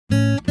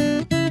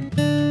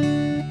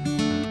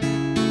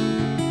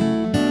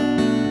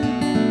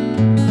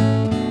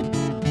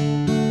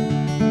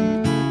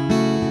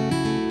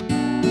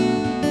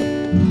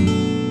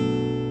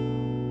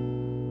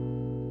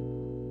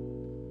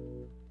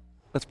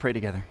pray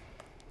together.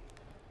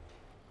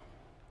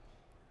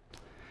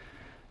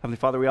 Heavenly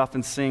Father, we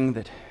often sing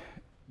that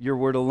your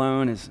word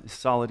alone is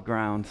solid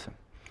ground. So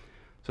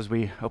as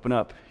we open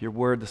up your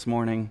word this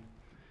morning,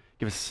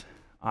 give us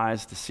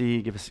eyes to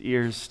see, give us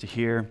ears to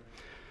hear.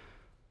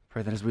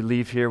 Pray that as we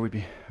leave here, we'd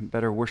be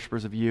better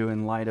worshipers of you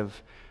in light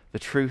of the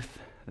truth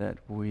that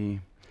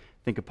we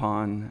think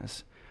upon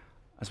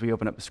as we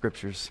open up the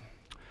scriptures.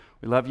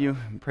 We love you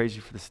and praise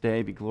you for this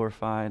day. Be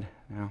glorified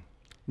now.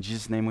 In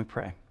Jesus' name we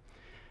pray.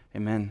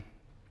 Amen.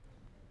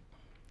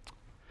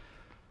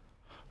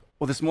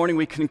 Well, this morning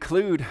we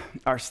conclude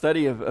our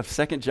study of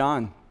 2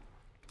 John.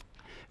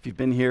 If you've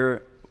been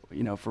here,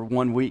 for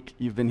 1 week,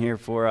 you've been here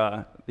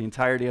for the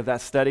entirety of that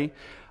study.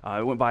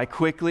 It went by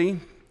quickly.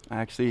 I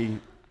actually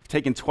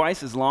taken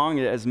twice as long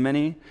as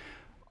many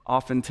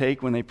often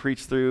take when they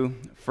preach through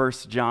 1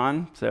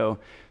 John. So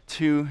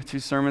two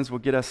sermons will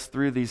get us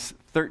through these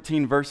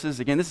 13 verses.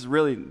 Again, this is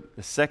really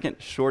the second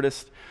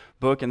shortest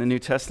book in the New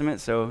Testament,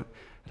 so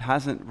it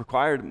hasn't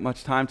required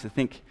much time to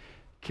think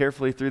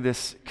carefully through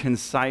this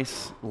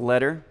concise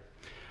letter.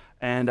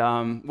 And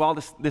while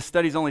this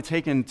study's only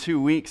taken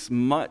 2 weeks,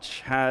 much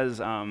has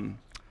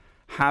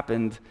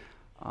happened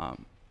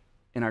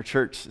in our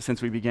church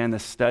since we began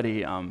this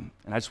study. And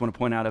I just want to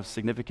point out of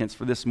significance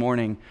for this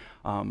morning,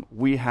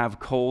 we have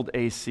cold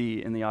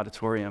AC in the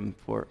auditorium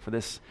for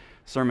this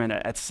sermon.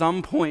 At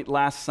some point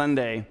last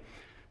Sunday,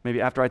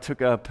 maybe after I took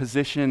a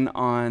position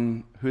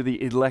on who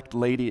the elect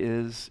lady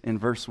is in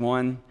verse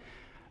 1,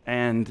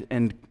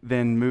 and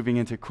then moving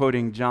into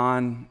quoting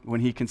John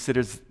when he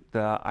considers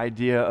the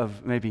idea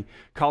of maybe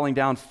calling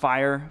down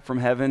fire from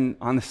heaven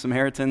on the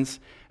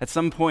Samaritans. At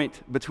some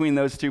point between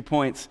those 2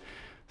 points,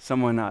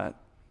 someone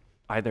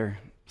either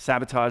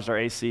sabotaged our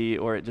AC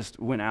or it just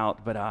went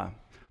out. But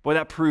boy,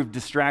 that proved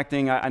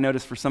distracting. I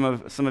noticed for some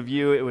of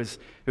you it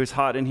was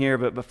hot in here,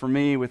 but for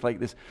me, with like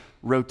this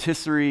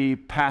rotisserie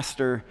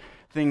pastor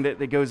thing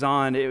that goes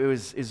on,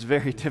 is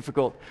very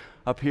difficult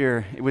up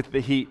here with the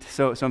heat.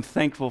 So I'm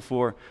thankful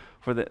for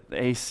the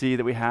AC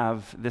that we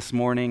have this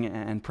morning,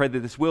 and pray that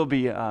this will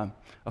be a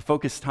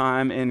focused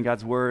time in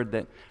God's Word,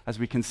 that as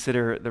we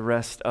consider the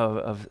rest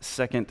of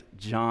 2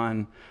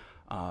 John,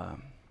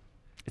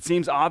 it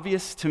seems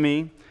obvious to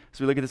me as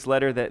we look at this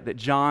letter that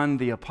John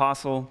the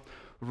Apostle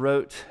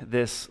wrote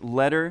this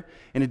letter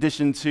in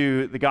addition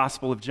to the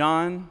Gospel of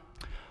John,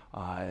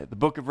 the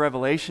book of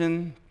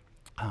Revelation.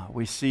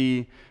 We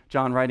see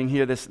John writing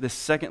here this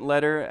second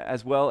letter,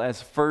 as well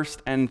as 1st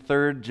and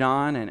 3rd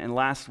John. And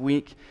last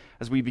week,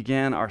 as we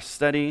began our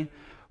study,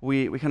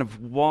 we kind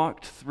of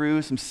walked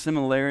through some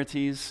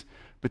similarities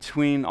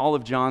between all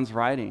of John's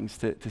writings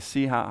to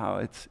see how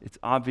it's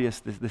obvious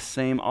the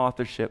same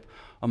authorship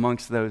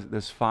amongst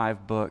those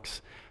 5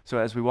 books. So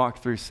as we walk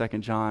through 2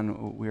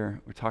 John, we're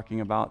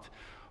talking about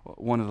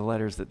one of the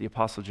letters that the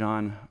Apostle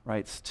John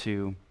writes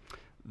to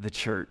the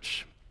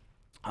church.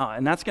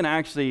 And that's going to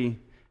actually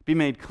be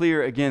made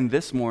clear again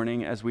this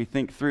morning as we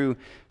think through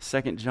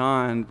 2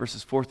 John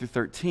verses 4 through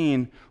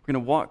 13. We're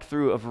going to walk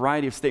through a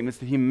variety of statements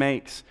that he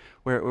makes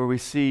where we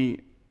see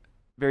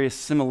various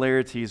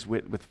similarities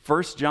with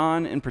 1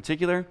 John in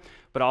particular,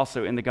 but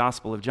also in the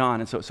Gospel of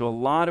John. And so a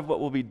lot of what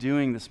we'll be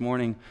doing this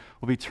morning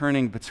will be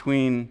turning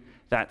between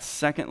that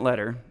second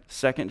letter,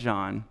 2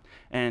 John,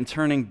 and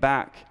turning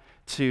back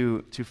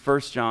to 1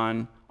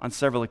 John on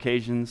several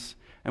occasions.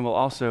 And we'll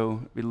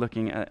also be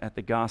looking at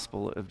the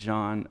Gospel of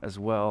John as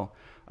well,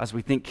 as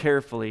we think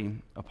carefully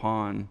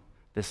upon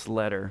this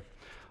letter.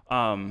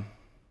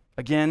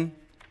 Again,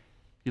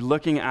 you're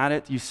looking at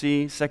it, you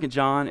see 2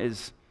 John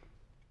is,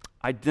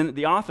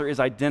 the author is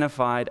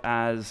identified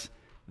as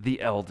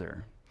the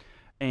elder.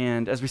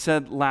 And as we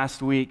said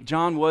last week,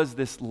 John was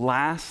this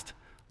last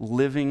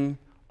living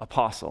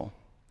apostle.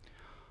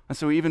 And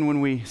so even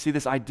when we see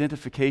this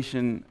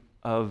identification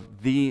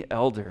of the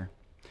elder,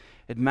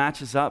 it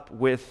matches up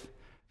with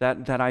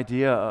that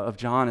idea of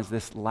John as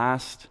this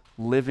last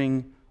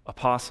living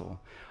apostle.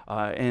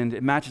 And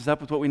it matches up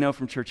with what we know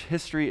from church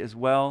history as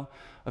well,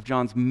 of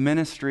John's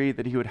ministry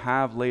that he would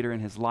have later in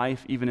his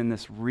life, even in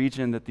this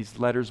region that these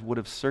letters would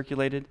have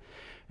circulated,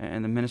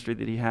 and the ministry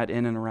that he had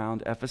in and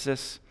around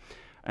Ephesus.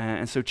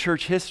 And so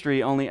church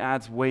history only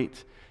adds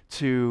weight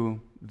to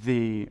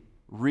the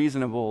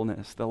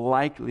reasonableness, the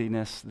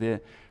likeliness,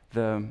 the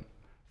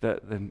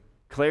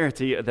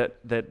clarity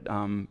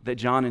that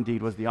John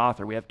indeed was the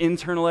author. We have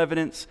internal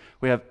evidence,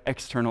 we have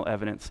external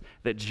evidence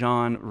that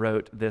John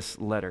wrote this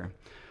letter.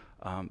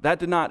 That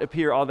did not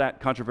appear all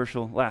that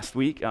controversial last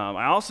week.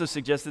 I also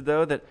suggested,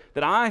 though, that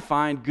I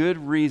find good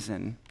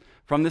reason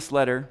from this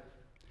letter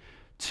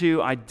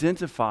to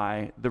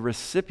identify the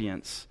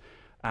recipients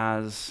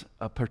as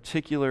a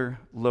particular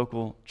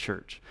local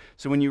church.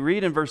 So when you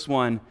read in verse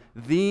 1,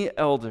 the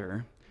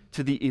elder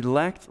to the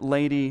elect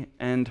lady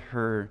and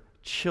her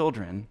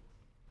children,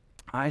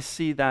 I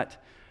see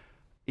that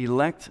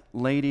elect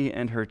lady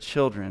and her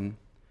children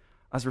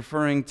as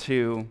referring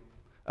to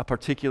a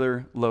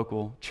particular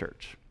local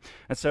church.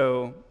 And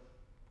so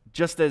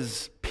just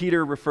as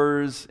Peter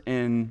refers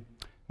in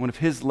one of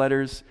his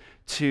letters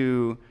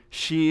to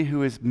she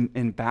who is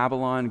in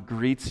Babylon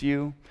greets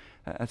you.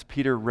 That's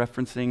Peter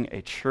referencing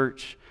a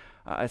church.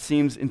 It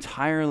seems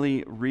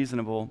entirely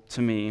reasonable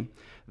to me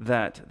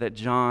that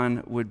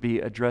John would be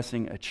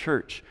addressing a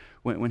church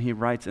when he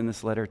writes in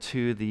this letter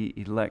to the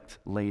elect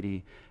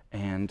lady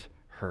and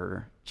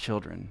her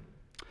children.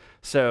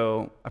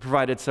 So I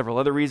provided several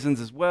other reasons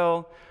as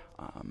well.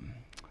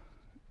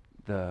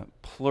 The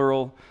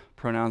plural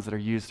pronouns that are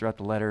used throughout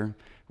the letter.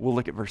 We'll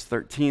look at verse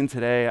 13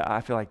 today.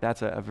 I feel like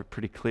that's a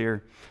pretty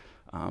clear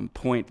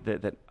point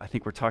that I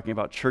think we're talking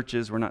about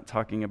churches. We're not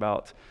talking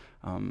about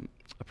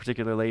a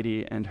particular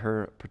lady and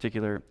her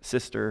particular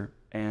sister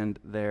and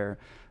the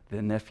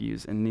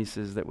nephews and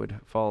nieces that would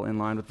fall in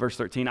line with verse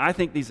 13. I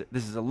think this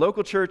is a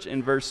local church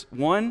in verse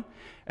 1,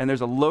 and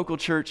there's a local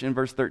church in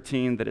verse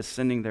 13 that is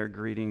sending their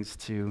greetings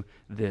to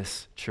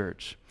this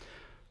church.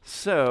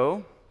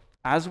 So,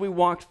 as we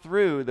walked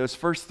through those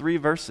first 3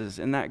 verses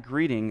in that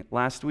greeting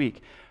last week,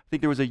 I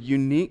think there was a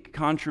unique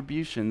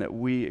contribution that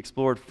we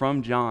explored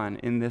from John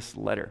in this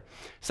letter.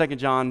 2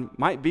 John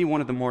might be one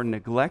of the more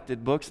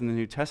neglected books in the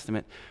New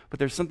Testament, but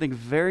there's something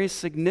very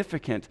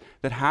significant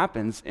that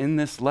happens in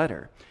this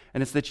letter,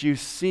 and it's that you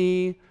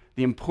see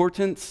the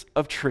importance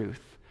of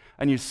truth,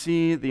 and you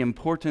see the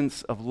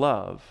importance of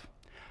love,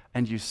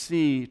 and you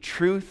see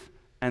truth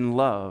and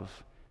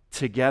love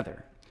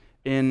together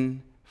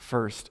in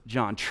 1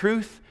 John.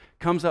 Truth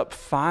comes up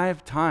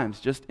 5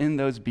 times just in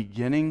those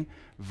beginning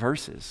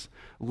verses.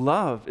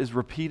 Love is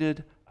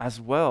repeated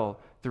as well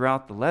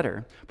throughout the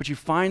letter, but you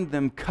find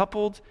them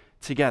coupled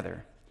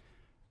together.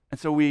 And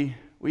so we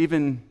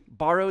even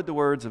borrowed the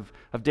words of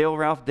Dale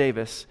Ralph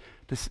Davis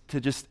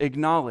to just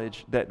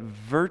acknowledge that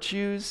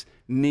virtues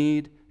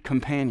need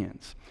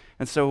companions.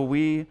 And so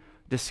we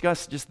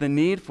discussed just the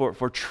need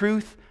for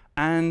truth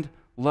and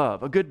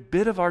love. A good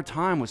bit of our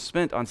time was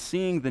spent on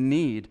seeing the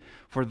need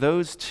for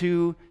those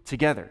two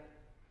together.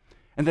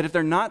 And that if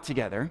they're not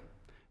together,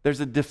 there's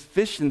a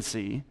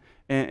deficiency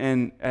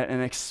and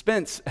an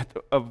expense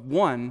of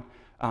one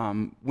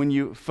when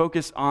you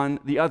focus on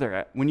the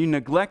other. When you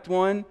neglect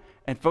one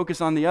and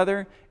focus on the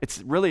other,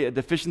 it's really a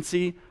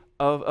deficiency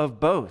of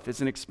both.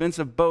 It's an expense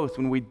of both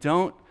when we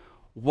don't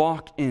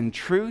walk in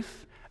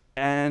truth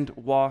and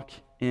walk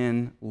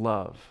in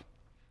love.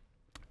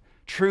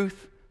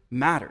 Truth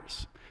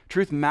matters.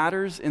 Truth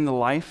matters in the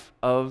life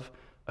of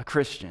a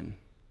Christian.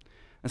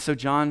 And so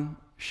John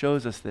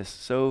shows us this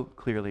so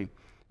clearly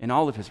in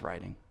all of his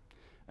writing,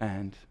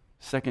 and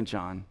 2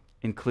 John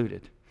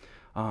included.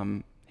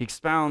 He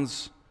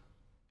expounds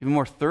even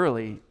more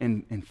thoroughly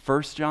in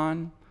 1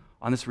 John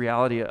on this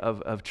reality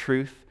of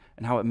truth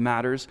and how it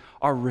matters.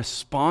 Our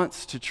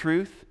response to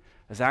truth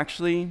is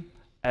actually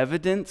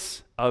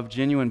evidence of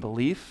genuine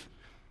belief.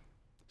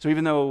 So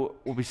even though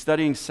we'll be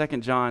studying 2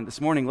 John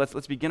this morning,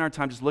 let's begin our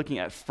time just looking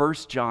at 1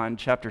 John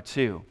chapter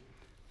 2.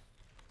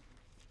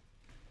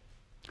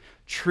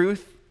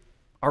 Truth,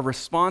 our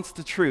response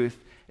to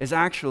truth, is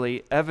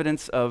actually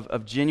evidence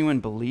of genuine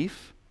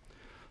belief.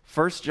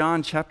 1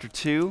 John chapter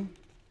 2,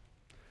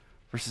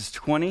 verses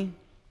 20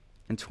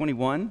 and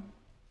 21,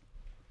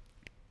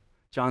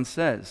 John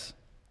says,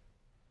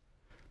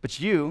 "But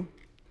you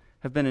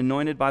have been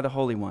anointed by the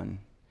Holy One,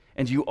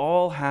 and you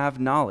all have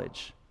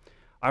knowledge.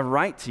 I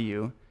write to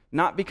you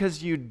not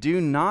because you do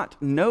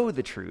not know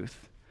the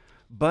truth,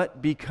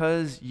 but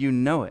because you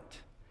know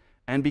it,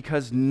 and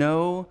because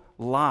no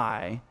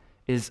lie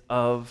is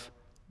of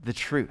the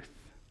truth."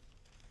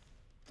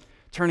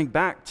 Turning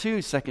back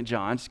to 2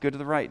 John, just go to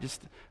the right,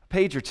 just a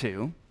page or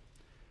two,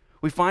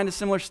 we find a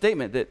similar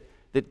statement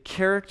that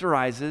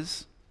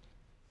characterizes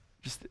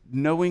just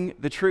knowing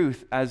the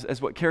truth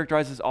as what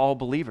characterizes all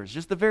believers.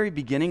 Just the very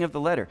beginning of the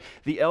letter.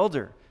 "The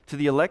elder to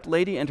the elect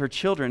lady and her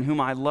children,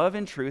 whom I love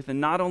in truth, and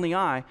not only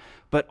I,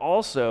 but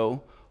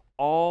also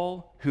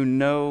all who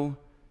know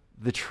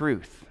the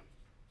truth."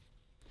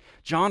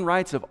 John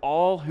writes of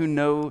all who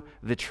know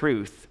the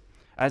truth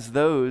as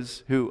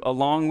those who,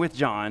 along with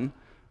John,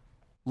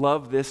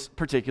 love this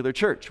particular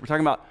church. We're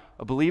talking about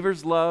a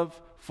believer's love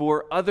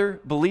for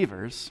other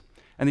believers,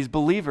 and these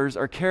believers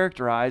are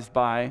characterized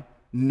by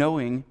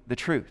knowing the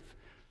truth.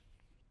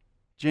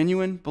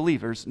 Genuine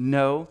believers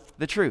know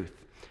the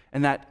truth,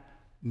 and that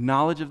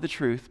knowledge of the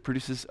truth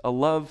produces a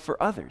love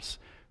for others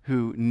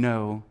who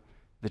know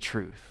the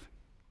truth.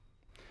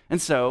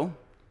 And so,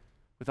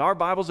 with our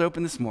Bibles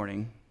open this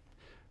morning,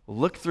 we'll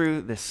look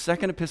through the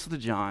second epistle to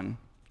John,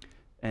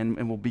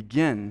 and we'll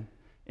begin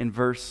in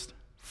verse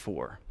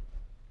 4.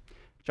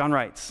 John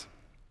writes,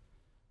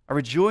 "I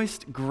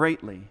rejoiced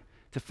greatly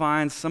to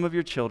find some of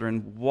your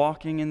children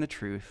walking in the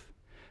truth,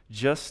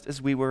 just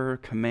as we were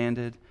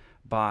commanded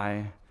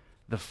by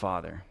the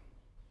Father."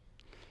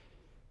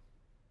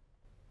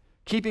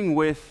 Keeping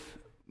with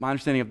my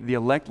understanding of the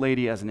elect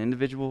lady as an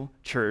individual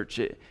church,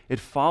 it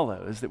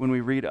follows that when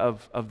we read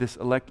of this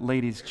elect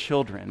lady's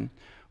children,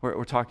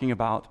 we're talking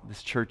about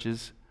this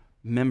church's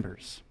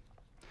members.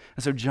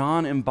 And so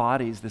John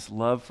embodies this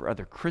love for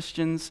other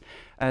Christians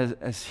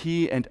as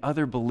he and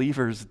other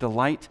believers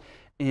delight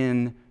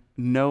in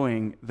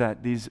knowing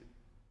that these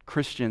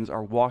Christians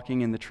are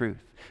walking in the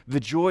truth. The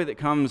joy that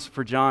comes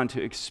for John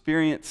to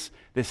experience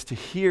this, to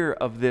hear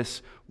of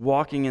this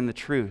walking in the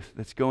truth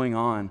that's going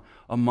on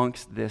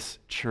amongst this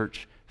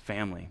church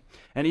family.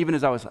 And even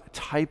as I was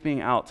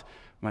typing out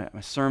my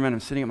sermon, I'm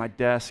sitting at my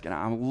desk and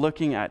I'm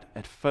looking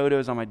at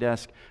photos on my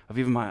desk of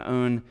even my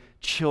own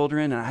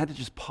children, and I had to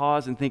just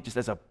pause and think, just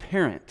as a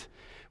parent,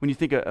 when you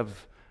think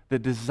of the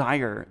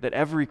desire that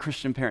every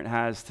Christian parent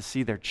has to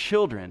see their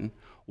children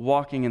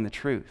walking in the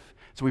truth.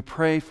 So we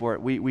pray for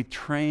it. We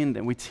train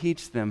them. We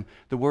teach them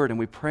the word, and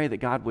we pray that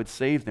God would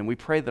save them. We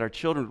pray that our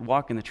children would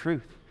walk in the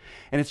truth.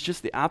 And it's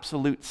just the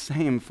absolute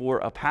same for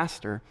a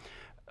pastor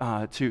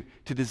to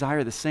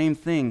desire the same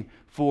thing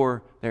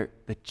for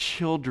the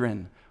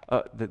children,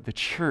 the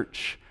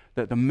church,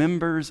 the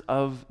members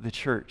of the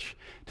church,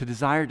 to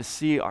desire to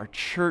see our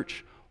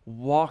church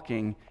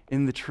walking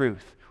in the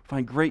truth. We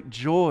find great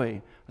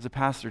joy as a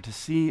pastor to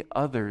see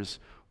others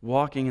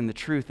walking in the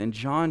truth. And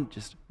John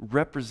just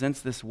represents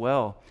this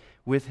well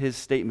with his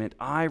statement,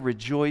 I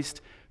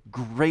rejoiced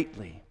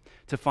greatly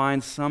to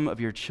find some of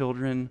your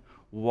children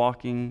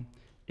walking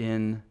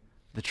in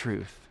the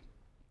truth.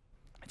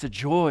 It's a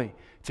joy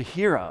to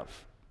hear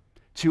of,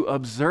 to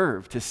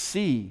observe, to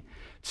see,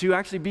 to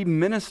actually be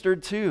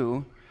ministered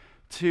to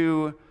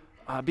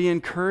be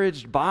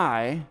encouraged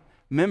by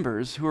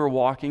members who are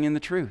walking in the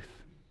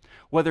truth.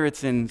 Whether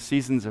it's in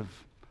seasons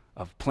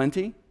of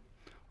plenty,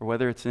 or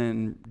whether it's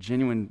in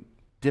genuine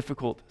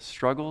difficult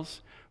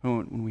struggles,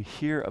 when we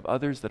hear of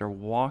others that are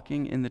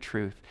walking in the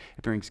truth,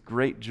 it brings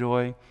great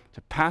joy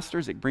to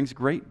pastors. It brings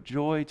great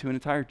joy to an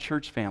entire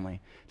church family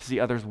to see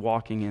others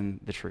walking in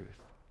the truth.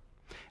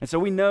 And so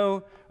we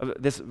know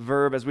of this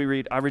verb as we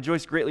read, I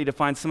rejoice greatly to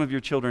find some of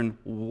your children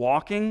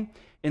walking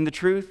in the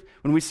truth.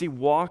 When we see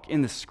walk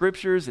in the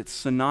scriptures, it's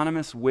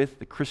synonymous with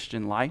the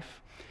Christian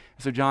life.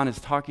 So John is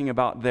talking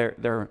about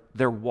their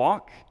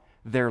walk,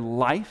 their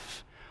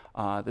life,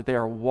 that they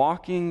are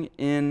walking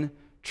in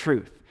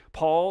truth.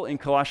 Paul in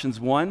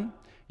Colossians 1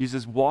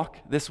 uses walk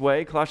this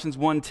way. Colossians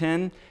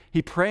 1:10, he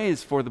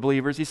prays for the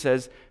believers. He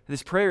says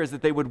his prayer is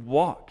that they would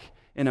walk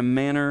in a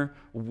manner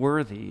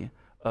worthy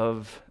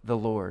of the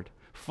Lord,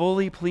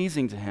 fully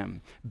pleasing to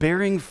him,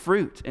 bearing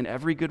fruit in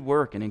every good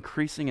work and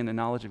increasing in the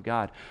knowledge of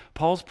God.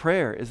 Paul's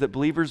prayer is that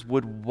believers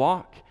would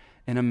walk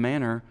in a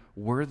manner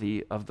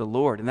worthy of the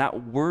Lord. And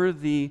that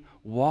worthy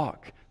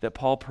walk that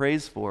Paul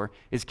prays for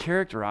is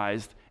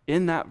characterized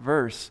in that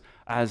verse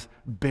as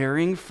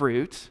bearing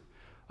fruit,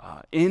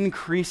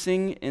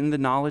 increasing in the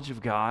knowledge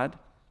of God.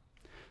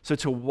 So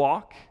to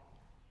walk,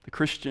 the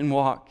Christian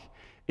walk,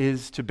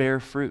 is to bear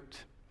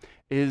fruit,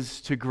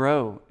 is to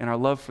grow in our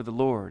love for the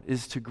Lord,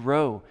 is to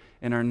grow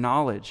in our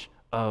knowledge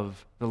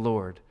of the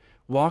Lord.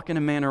 Walk in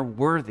a manner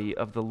worthy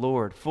of the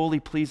Lord,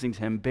 fully pleasing to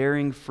him,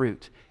 bearing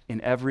fruit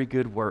in every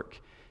good work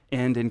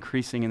and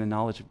increasing in the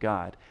knowledge of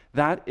God.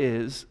 That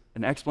is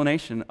an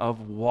explanation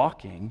of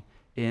walking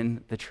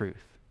in the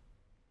truth.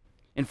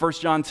 In 1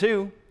 John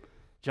 2,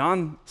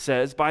 John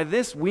says, by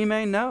this we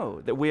may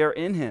know that we are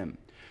in him.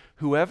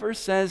 Whoever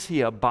says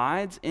he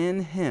abides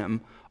in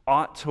him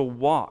ought to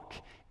walk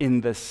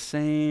in the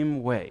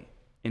same way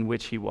in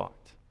which he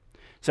walked.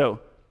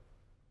 So,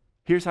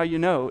 here's how you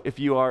know if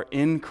you are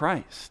in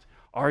Christ.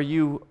 Are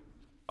you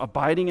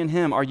abiding in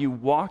him? Are you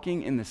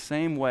walking in the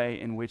same way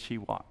in which he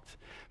walked?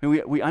 I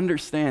mean, we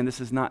understand this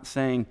is not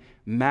saying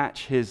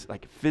match his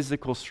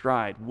physical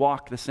stride,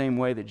 walk the same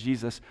way that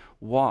Jesus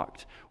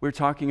walked. We're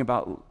talking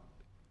about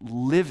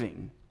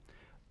living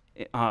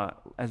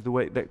as the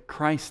way that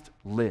Christ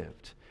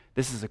lived.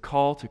 This is a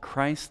call to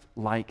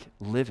Christ-like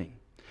living.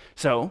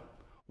 So,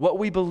 what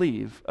we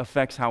believe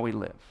affects how we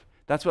live.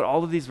 That's what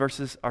all of these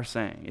verses are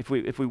saying. If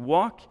we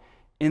walk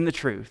in the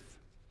truth,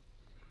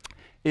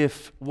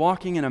 if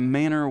walking in a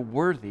manner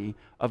worthy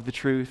of the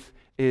truth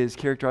is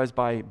characterized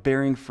by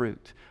bearing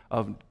fruit,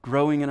 of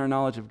growing in our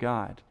knowledge of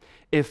God,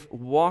 if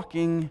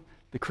walking,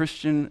 the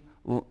Christian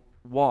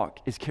walk,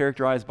 is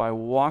characterized by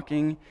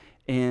walking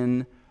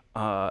in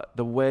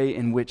the way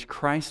in which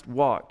Christ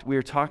walked, we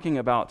are talking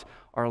about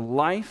our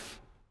life,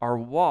 our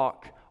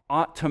walk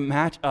ought to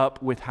match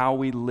up with how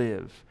we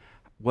live,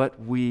 what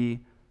we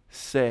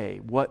say,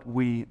 what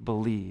we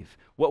believe.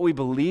 What we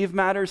believe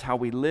matters, how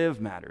we live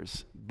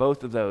matters.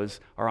 Both of those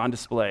are on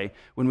display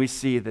when we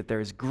see that there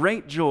is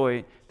great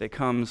joy that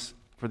comes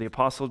for the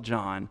Apostle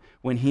John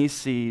when he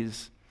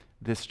sees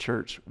this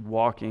church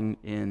walking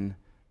in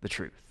the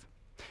truth.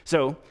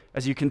 So,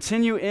 as you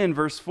continue in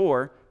verse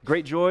 4,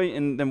 great joy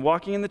in them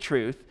walking in the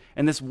truth,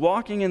 and this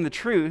walking in the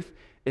truth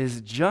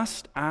is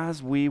just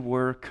as we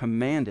were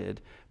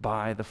commanded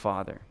by the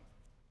Father.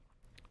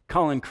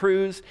 Colin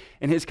Cruz,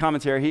 in his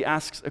commentary, he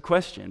asks a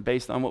question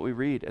based on what we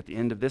read at the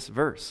end of this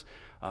verse,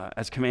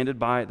 as commanded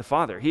by the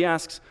Father. He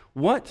asks,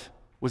 what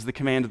was the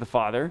command of the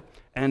Father,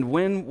 and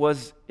when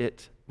was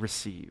it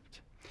received?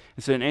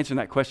 And so in answering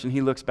that question,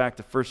 he looks back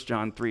to 1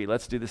 John 3.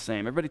 Let's do the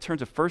same. Everybody turn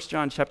to 1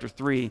 John chapter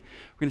 3.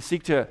 We're going to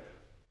seek to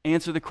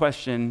answer the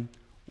question,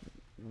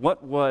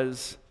 what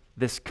was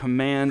this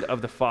command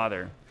of the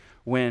Father?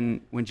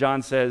 When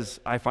John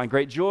says, I find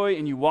great joy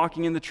in you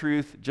walking in the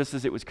truth, just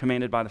as it was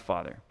commanded by the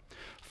Father.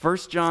 1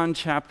 John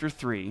chapter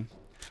 3,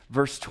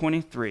 verse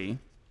 23,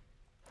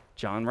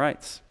 John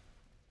writes,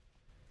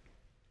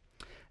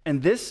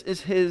 "And this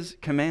is his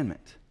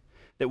commandment,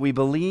 that we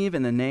believe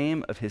in the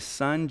name of his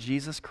Son,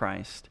 Jesus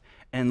Christ,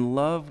 and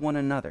love one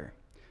another,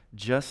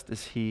 just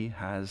as he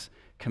has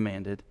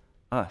commanded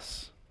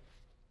us."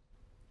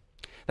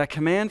 That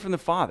command from the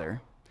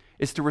Father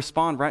is to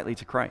respond rightly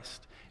to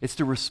Christ. It's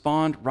to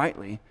respond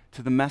rightly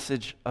to the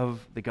message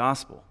of the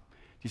gospel.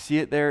 You see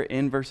it there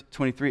in verse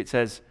 23. It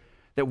says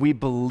that we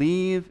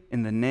believe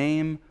in the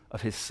name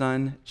of his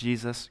Son,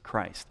 Jesus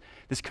Christ.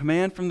 This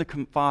command from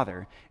the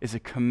Father is a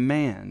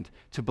command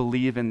to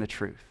believe in the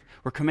truth.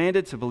 We're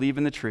commanded to believe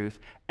in the truth,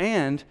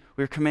 and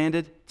we're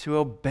commanded to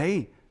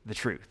obey the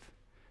truth,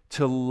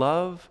 to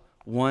love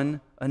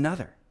one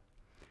another.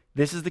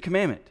 This is the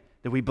commandment,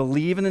 that we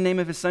believe in the name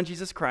of his Son,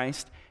 Jesus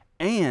Christ,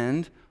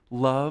 and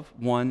love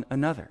one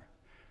another.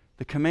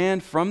 The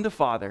command from the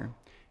Father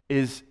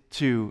is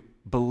to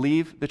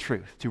believe the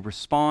truth, to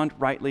respond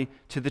rightly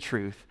to the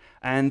truth,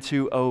 and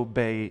to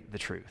obey the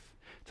truth,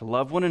 to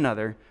love one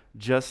another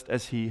just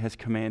as he has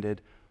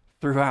commanded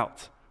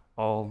throughout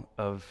all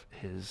of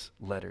his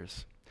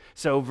letters.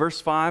 So verse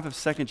 5 of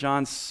 2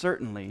 John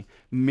certainly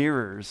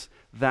mirrors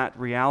that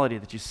reality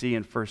that you see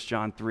in 1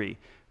 John 3.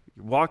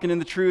 You're walking in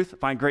the truth,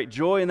 find great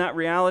joy in that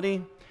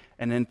reality,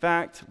 and in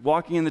fact,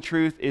 walking in the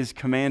truth is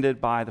commanded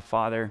by the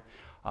Father.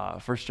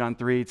 1 John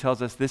 3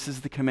 tells us this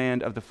is the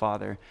command of the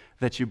Father,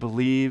 that you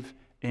believe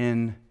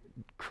in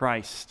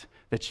Christ,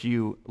 that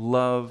you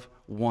love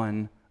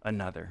one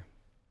another.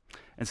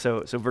 And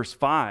so verse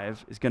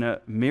 5 is going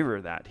to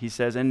mirror that. He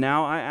says, "And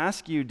now I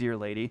ask you, dear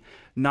lady,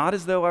 not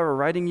as though I were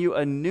writing you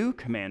a new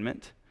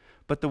commandment,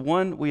 but the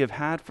one we have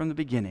had from the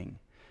beginning,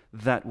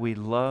 that we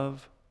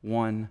love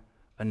one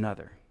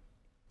another."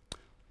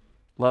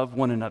 Love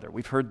one another.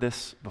 We've heard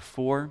this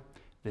before.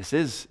 This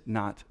is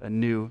not a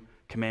new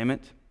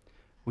commandment.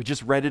 We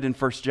just read it in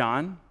 1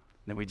 John,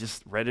 then we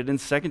just read it in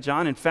 2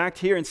 John. In fact,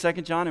 here in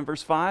 2 John in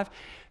verse 5,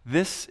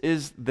 this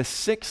is the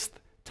 6th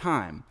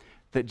time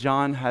that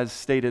John has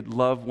stated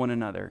love one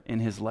another in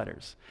his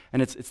letters.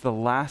 And it's the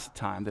last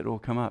time that it will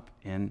come up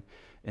in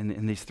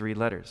these 3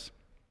 letters.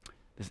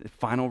 This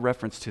final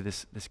reference to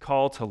this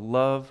call to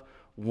love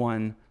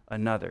one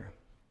another.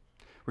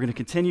 We're going to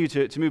continue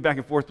to move back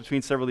and forth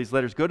between several of these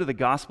letters. Go to the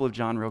Gospel of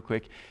John real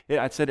quick.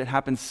 I said it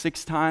happens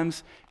 6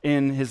 times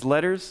in his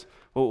letters.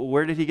 Well,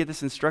 where did he get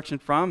this instruction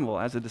from? Well,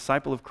 as a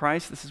disciple of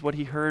Christ, this is what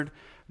he heard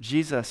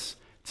Jesus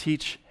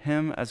teach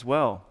him as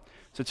well.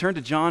 So turn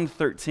to John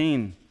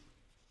 13.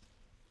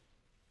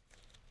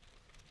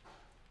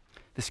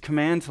 This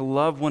command to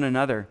love one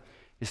another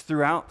is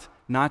throughout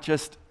not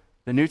just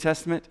the New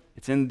Testament,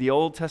 it's in the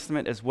Old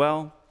Testament as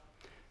well.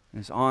 And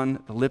it's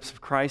on the lips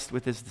of Christ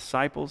with his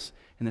disciples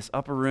in this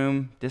upper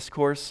room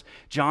discourse.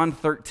 John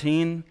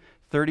 13,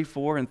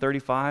 34 and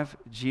 35,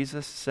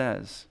 Jesus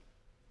says,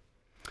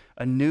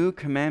 "A new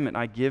commandment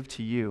I give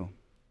to you,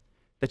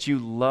 that you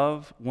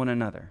love one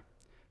another.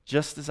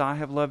 Just as I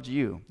have loved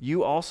you,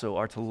 you also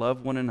are to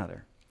love one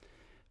another.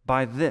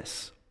 By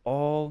this,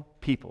 all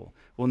people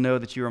will know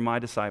that you are my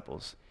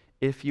disciples,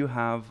 if you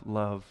have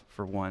love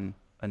for one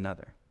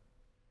another."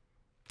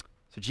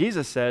 So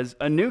Jesus says,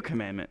 "A new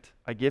commandment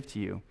I give to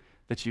you,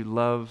 that you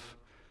love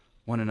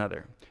one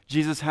another."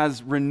 Jesus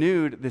has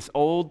renewed this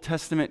Old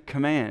Testament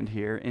command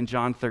here in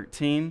John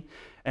 13.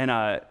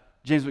 And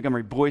James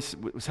Montgomery Boyce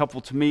was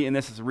helpful to me in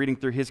this as I'm reading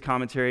through his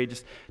commentary,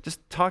 just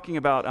talking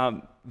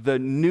about the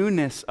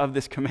newness of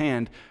this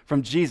command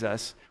from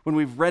Jesus. When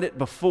we've read it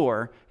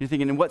before, you're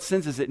thinking, in what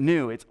sense is it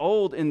new? It's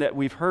old in that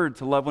we've heard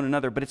to love one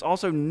another, but it's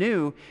also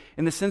new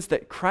in the sense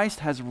that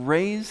Christ has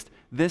raised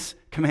this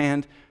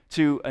command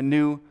to a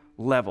new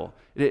level.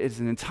 It is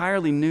an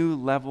entirely new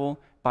level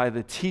by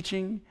the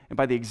teaching and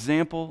by the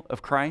example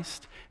of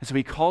Christ. And so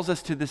he calls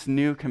us to this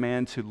new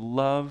command to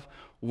love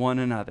one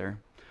another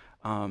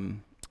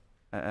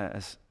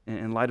as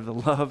in light of the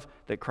love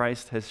that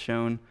Christ has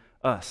shown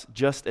us.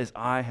 Just as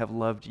I have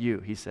loved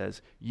you, he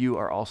says, you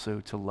are also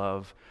to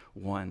love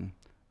one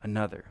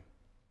another.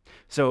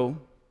 So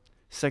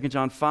 2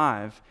 John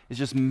 5 is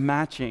just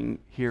matching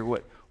here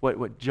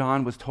what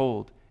John was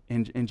told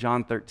in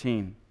John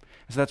 13.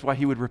 So that's why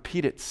he would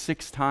repeat it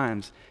 6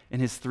 times in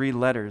his 3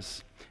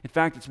 letters. In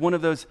fact, it's one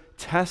of those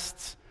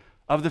tests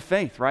of the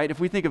faith, right? If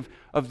we think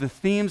of the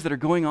themes that are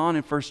going on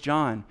in 1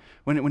 John,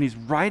 when he's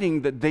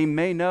writing that they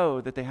may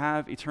know that they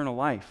have eternal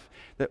life,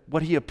 that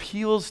what he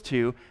appeals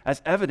to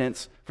as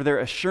evidence for their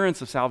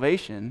assurance of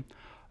salvation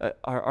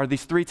are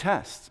these 3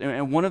 tests.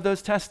 And one of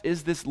those tests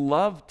is this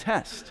love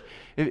test.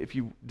 If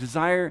you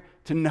desire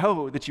to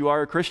know that you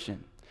are a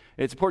Christian,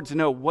 it's important to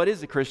know what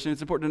is a Christian.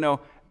 It's important to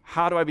know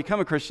how do I become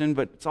a Christian,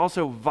 but it's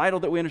also vital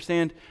that we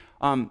understand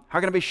how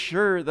can I be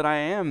sure that I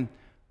am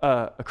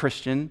a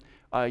Christian.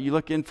 You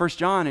look in 1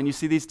 John and you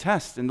see these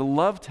tests, and the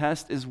love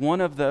test is one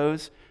of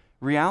those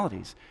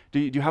realities. Do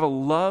you have a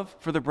love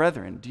for the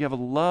brethren? Do you have a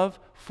love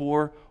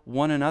for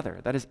one another?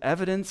 That is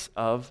evidence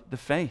of the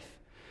faith.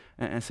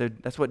 And so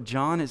that's what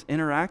John is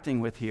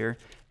interacting with here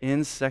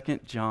in 2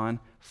 John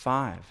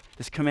 5.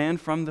 This command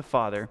from the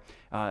Father,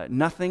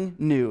 nothing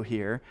new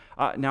here.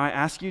 Now I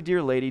ask you,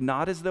 dear lady,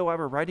 not as though I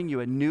were writing you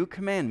a new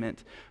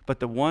commandment, but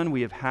the one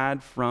we have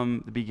had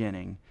from the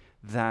beginning,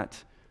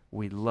 that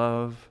we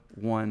love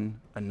one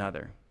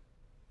another.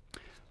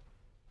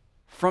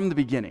 From the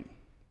beginning.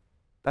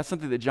 That's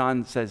something that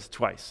John says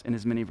twice in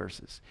his many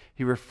verses.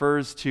 He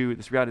refers to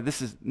this reality.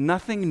 This is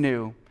nothing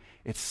new.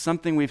 It's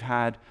something we've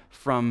had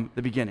from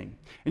the beginning.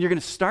 And you're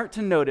going to start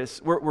to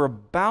notice we're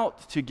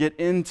about to get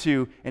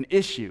into an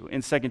issue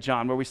in 2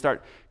 John where we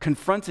start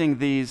confronting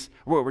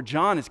where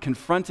John is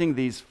confronting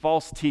these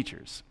false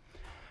teachers.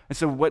 And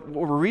so what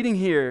we're reading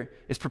here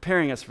is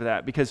preparing us for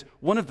that, because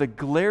one of the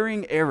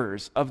glaring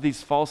errors of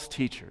these false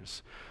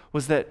teachers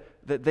was that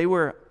they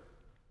were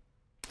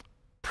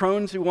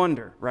prone to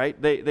wander,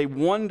 right? They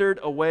wandered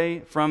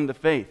away from the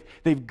faith.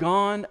 They've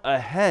gone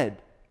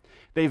ahead.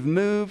 They've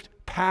moved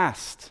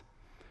past.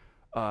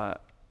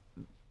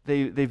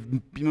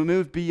 They've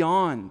moved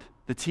beyond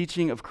the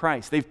teaching of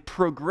Christ. They've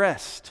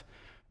progressed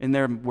in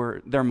their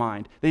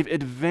mind. They've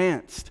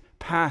advanced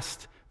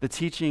past the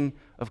teaching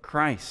of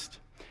Christ.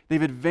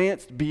 They've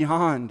advanced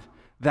beyond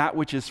that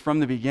which is from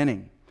the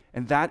beginning.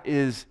 And that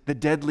is the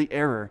deadly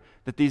error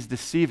that these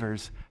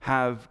deceivers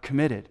have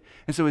committed.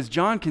 And so as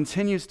John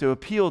continues to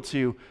appeal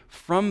to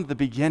from the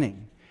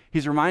beginning,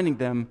 he's reminding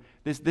them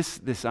the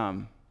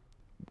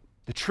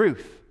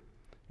truth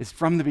is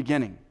from the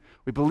beginning.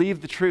 We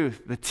believe the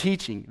truth, the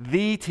teaching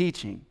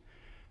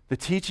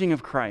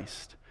of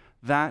Christ.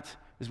 That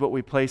is what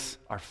we place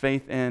our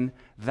faith in.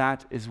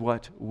 That is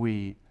what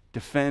we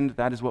defend.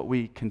 That is what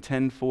we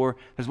contend for.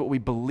 That is what we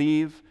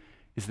believe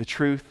is the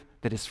truth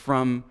that is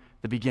from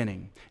the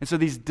beginning. And so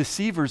these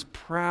deceivers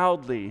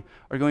proudly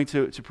are going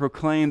to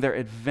proclaim their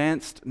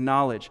advanced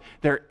knowledge,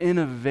 their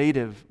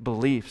innovative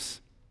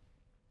beliefs.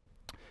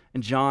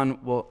 And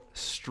John will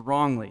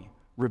strongly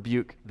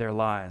rebuke their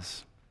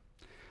lies.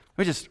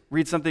 Let me just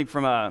read something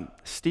from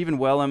Stephen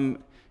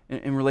Wellum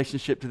in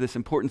relationship to this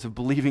importance of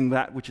believing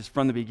that which is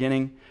from the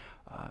beginning.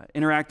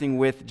 Interacting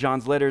with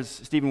John's letters,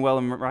 Stephen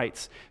Wellum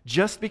writes,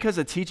 "Just because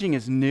a teaching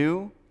is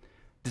new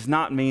does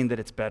not mean that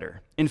it's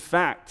better. In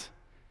fact,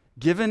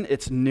 given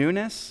its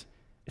newness,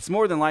 it's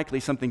more than likely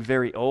something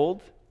very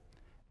old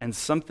and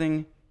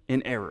something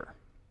in error.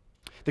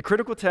 The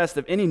critical test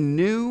of any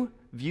new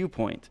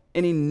viewpoint,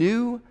 any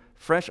new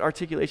fresh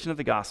articulation of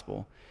the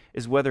gospel,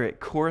 is whether it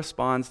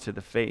corresponds to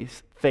the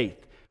faith,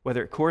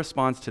 whether it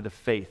corresponds to the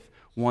faith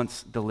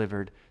once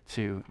delivered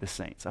to the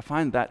saints." I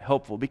find that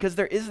helpful because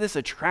there is this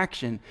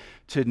attraction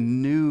to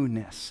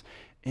newness,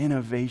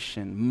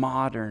 innovation,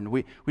 modern.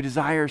 We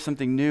desire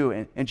something new.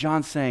 And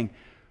John's saying,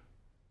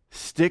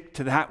 stick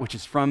to that which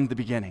is from the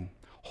beginning.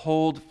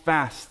 Hold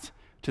fast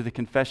to the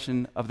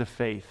confession of the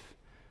faith.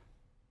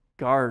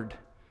 Guard,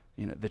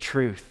 the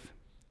truth.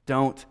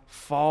 Don't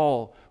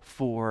fall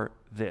for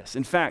this.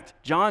 In fact,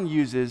 John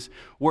uses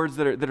words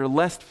that are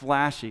less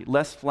flashy,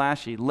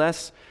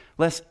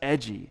 less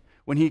edgy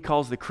when he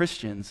calls the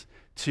Christians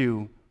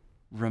to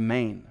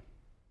remain,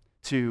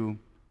 to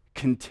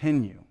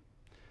continue,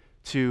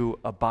 to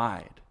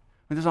abide.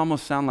 And these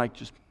almost sound like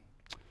just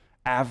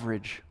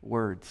average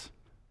words,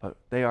 but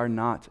they are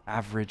not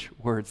average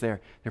words.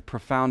 They're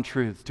profound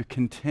truths. To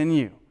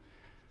continue,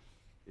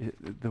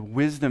 the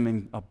wisdom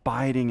in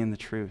abiding in the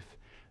truth,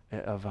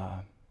 of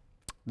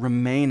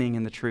remaining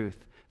in the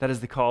truth. That is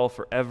the call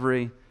for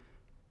every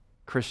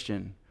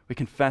Christian. We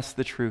confess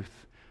the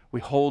truth.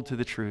 We hold to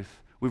the truth.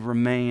 We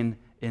remain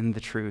in the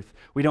truth.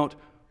 We don't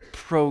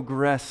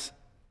progress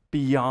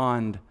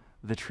beyond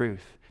the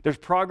truth. There's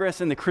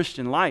progress in the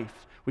Christian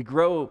life. We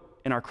grow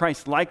in our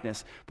Christ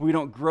likeness, but we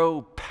don't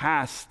grow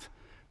past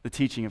the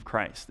teaching of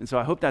Christ. And so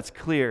I hope that's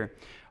clear.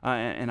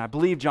 And I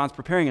believe John's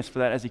preparing us for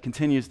that as he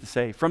continues to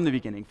say, from the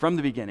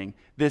beginning,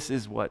 this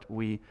is what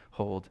we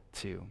hold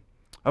to.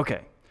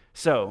 Okay,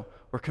 so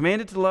we're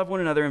commanded to love one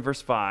another in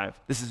verse 5.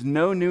 This is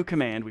no new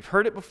command. We've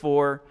heard it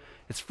before.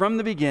 It's from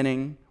the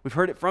beginning. We've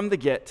heard it from the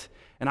get.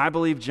 And I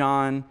believe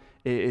John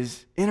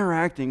is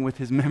interacting with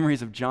his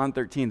memories of John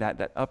 13,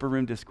 that upper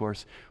room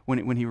discourse,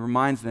 when he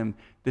reminds them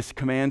this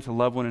command to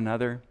love one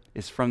another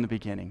is from the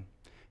beginning.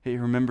 He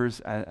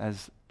remembers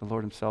as the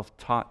Lord himself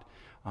taught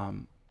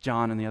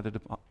John and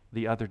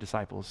the other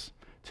disciples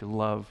to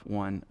love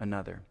one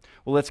another.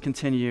 Well, let's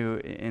continue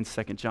in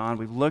 2 John.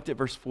 We've looked at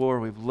verse 4.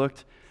 We've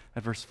looked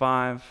at verse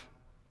 5.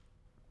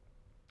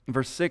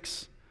 Verse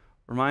 6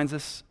 reminds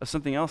us of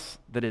something else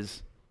that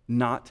is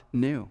not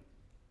new.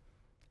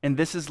 And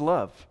this is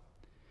love,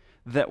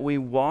 that we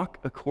walk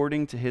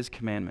according to his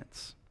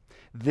commandments.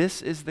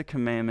 This is the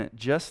commandment,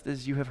 just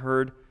as you have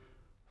heard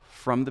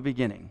from the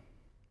beginning,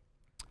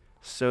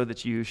 so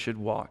that you should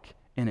walk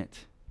in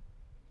it.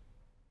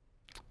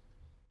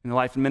 In the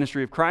life and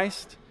ministry of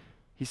Christ,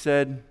 he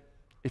said,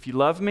 if you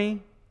love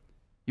me,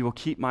 you will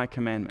keep my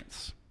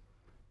commandments.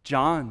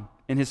 John,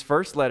 in his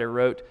first letter,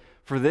 wrote,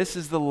 for this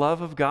is the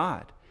love of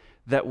God,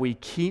 that we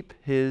keep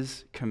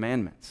his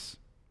commandments.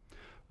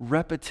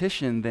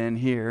 Repetition then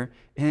here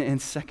in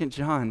 2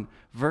 John,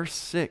 verse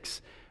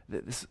 6,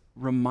 this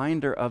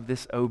reminder of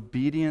this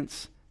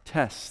obedience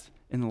test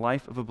in the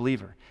life of a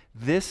believer.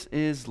 This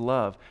is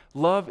love.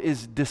 Love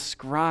is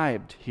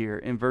described here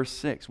in verse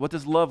 6. What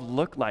does love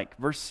look like?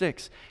 Verse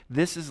 6,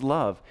 this is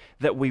love,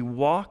 that we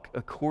walk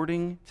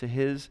according to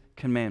his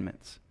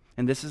commandments.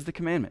 And this is the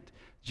commandment,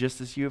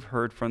 just as you have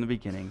heard from the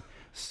beginning,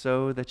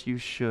 so that you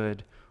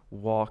should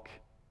walk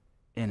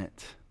in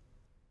it.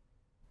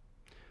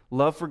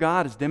 Love for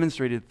God is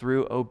demonstrated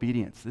through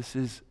obedience. This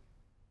is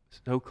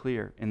so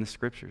clear in the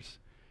scriptures.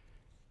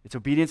 It's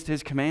obedience to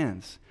his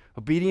commands.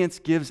 Obedience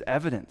gives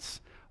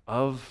evidence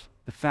of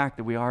the fact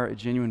that we are a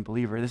genuine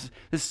believer. This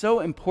is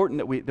so important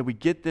that we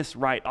get this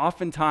right.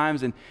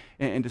 Oftentimes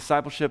in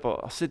discipleship,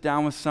 I'll sit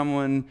down with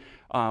someone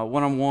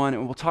one-on-one,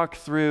 and we'll talk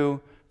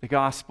through the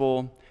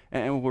gospel.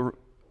 And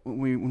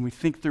when we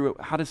think through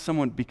it, how does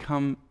someone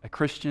become a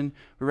Christian?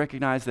 We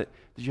recognize that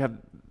you have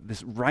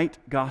this right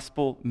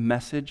gospel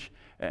message.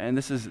 And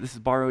this is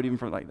borrowed even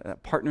from like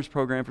that partners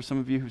program for some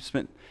of you who've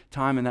spent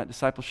time in that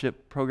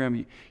discipleship program.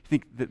 You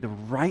think that the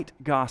right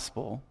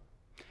gospel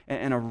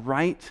and a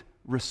right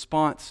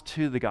response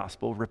to the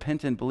gospel,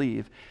 repent and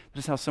believe,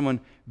 this is how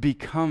someone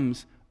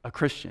becomes a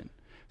Christian.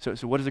 So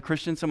what is a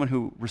Christian? Someone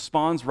who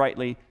responds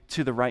rightly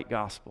to the right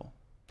gospel.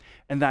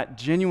 And that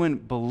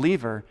genuine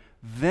believer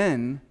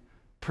then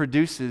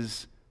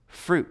produces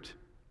fruit.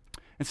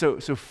 And so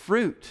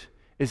fruit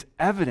is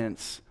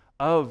evidence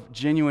of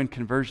genuine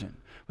conversion.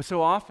 But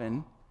so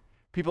often,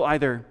 people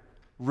either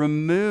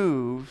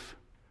remove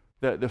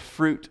the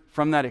fruit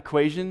from that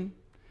equation,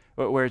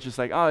 where it's just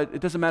like, oh, it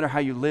doesn't matter how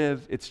you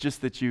live, it's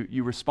just that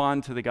you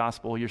respond to the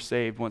gospel, you're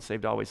saved, once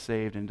saved, always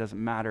saved, and it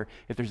doesn't matter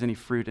if there's any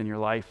fruit in your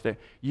life, that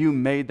you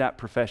made that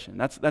profession.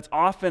 That's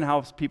often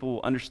how people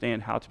will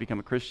understand how to become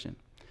a Christian.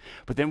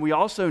 But then we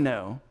also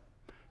know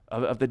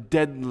of the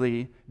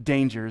deadly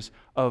dangers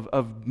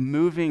of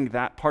moving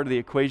that part of the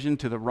equation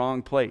to the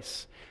wrong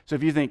place. So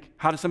if you think,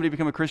 how does somebody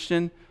become a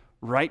Christian?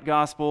 Right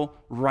gospel,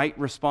 right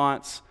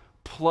response,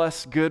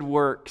 plus good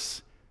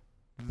works,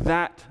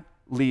 that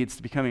leads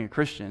to becoming a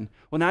Christian.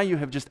 Well, now you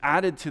have just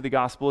added to the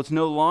gospel. It's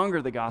no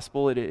longer the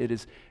gospel. It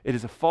is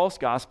a false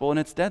gospel, and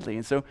it's deadly.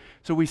 And so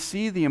we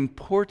see the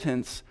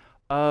importance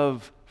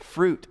of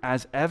fruit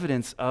as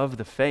evidence of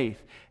the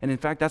faith. And in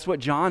fact, that's what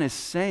John is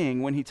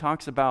saying when he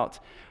talks about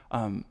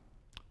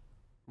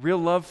real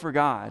love for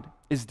God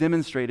is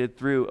demonstrated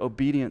through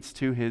obedience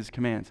to his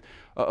commands.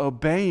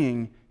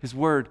 Obeying his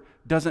word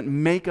doesn't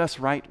make us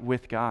right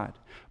with God,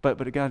 but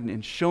God,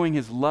 in showing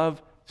his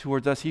love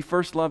towards us, he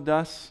first loved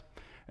us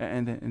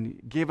and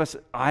gave us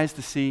eyes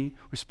to see,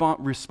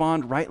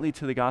 respond rightly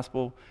to the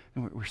gospel,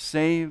 and we're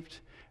saved.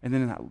 And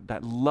then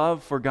that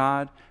love for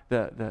God,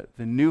 the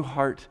new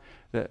heart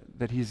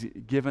that he's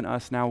given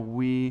us, now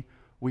we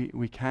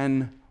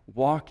can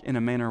walk in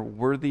a manner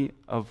worthy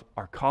of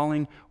our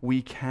calling.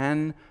 We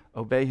can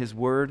obey his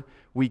word.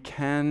 We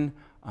can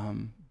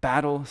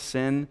battle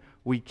sin.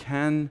 We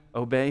can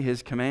obey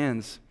his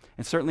commands,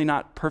 and certainly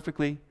not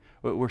perfectly.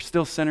 We're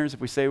still sinners. If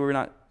we say we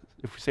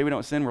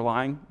don't sin, we're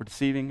lying. We're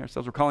deceiving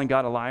ourselves. We're calling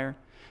God a liar.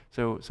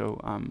 So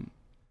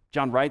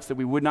John writes that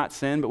we would not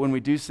sin, but when we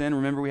do sin,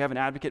 remember we have an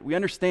advocate. We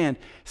understand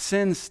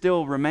sin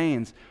still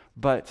remains,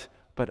 but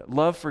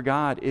love for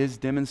God is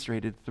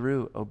demonstrated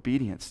through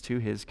obedience to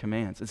his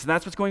commands. And so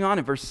that's what's going on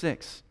in verse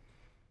 6.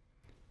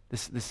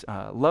 This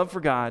love for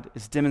God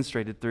is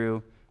demonstrated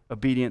through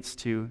obedience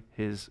to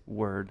his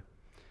word.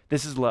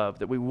 This is love,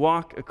 that we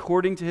walk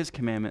according to his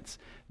commandments.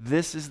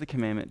 This is the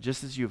commandment,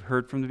 just as you have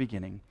heard from the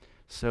beginning,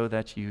 so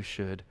that you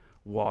should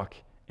walk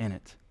in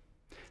it.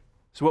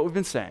 So what we've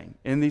been saying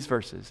in these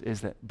verses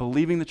is that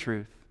believing the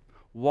truth,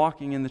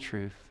 walking in the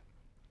truth,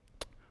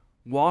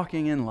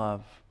 walking in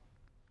love,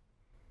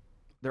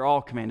 they're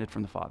all commanded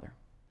from the Father.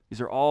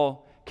 These are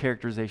all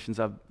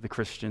characterizations of the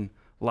Christian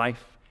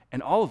life,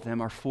 and all of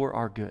them are for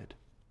our good.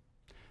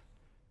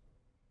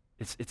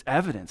 It's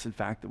evidence, in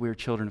fact, that we are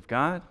children of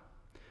God.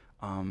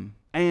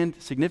 And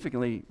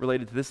significantly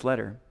related to this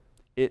letter,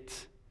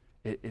 it's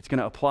going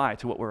to apply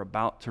to what we're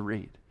about to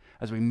read.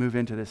 As we move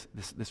into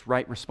this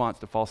right response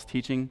to false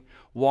teaching,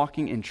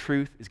 walking in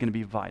truth is going to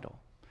be vital.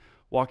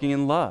 Walking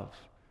in love.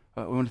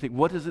 We want to think,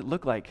 what does it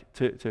look like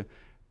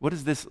what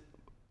does this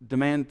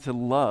demand to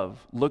love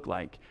look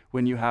like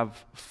when you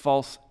have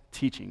false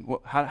teaching?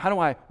 How do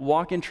I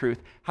walk in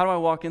truth? How do I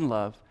walk in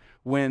love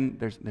when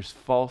there's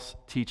false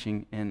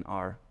teaching in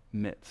our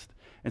midst?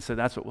 And so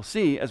that's what we'll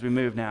see as we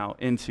move now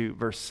into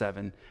verse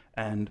 7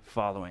 and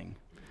following.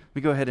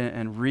 We go ahead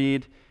and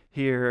read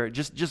here,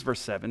 just verse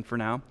 7 for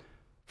now.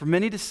 For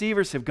many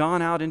deceivers have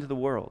gone out into the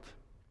world.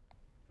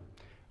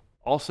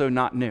 Also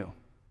not new,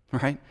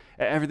 right?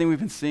 Everything we've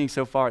been seeing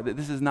so far,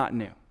 this is not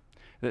new.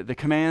 The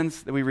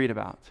commands that we read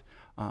about,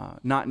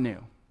 not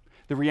new.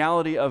 The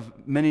reality of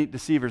many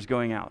deceivers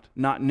going out,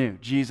 not new.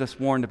 Jesus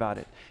warned about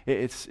it.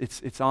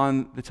 It's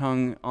on the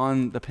tongue,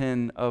 on the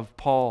pen of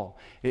Paul.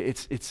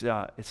 It's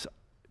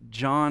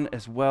John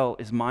as well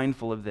is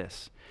mindful of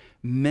this.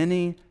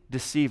 Many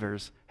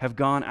deceivers have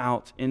gone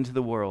out into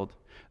the world,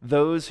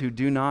 those who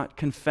do not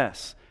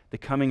confess the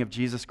coming of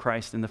Jesus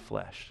Christ in the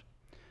flesh.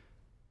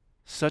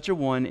 Such a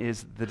one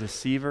is the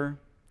deceiver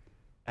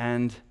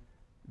and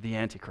the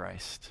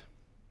Antichrist.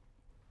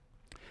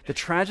 The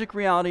tragic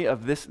reality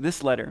of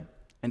this letter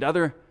and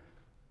other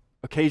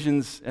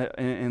occasions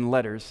in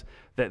letters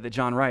that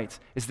John writes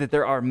is that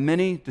there are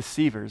many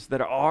deceivers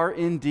that are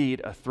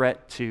indeed a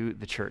threat to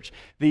the church.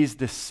 These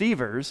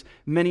deceivers,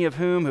 many of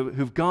whom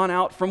who've gone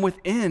out from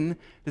within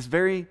this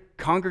very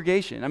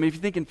congregation. I mean, if you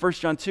think in 1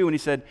 John 2 when he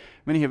said,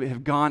 many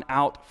have gone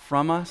out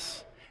from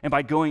us, and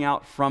by going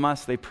out from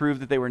us, they prove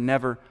that they were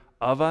never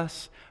of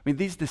us. I mean,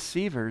 these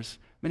deceivers,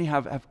 many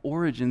have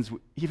origins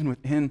even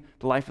within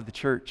the life of the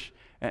church,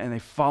 and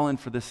they've fallen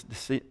for this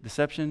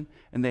deception,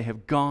 and they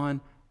have gone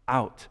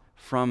out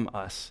from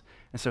us.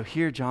 And so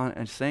here John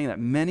is saying that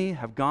many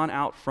have gone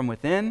out from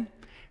within.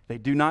 They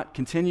do not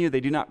continue, they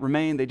do not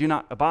remain, they do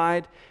not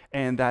abide,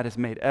 and that is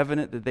made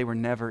evident that they were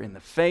never in the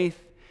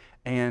faith.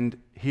 And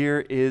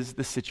here is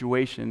the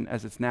situation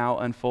as it's now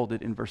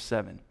unfolded in verse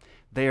 7.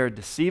 They are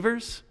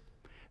deceivers.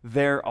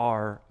 There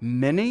are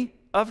many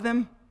of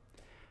them.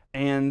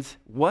 And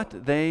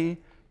what they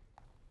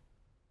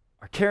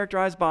are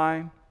characterized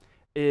by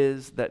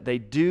is that they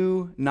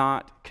do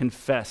not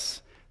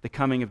confess the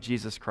coming of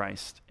Jesus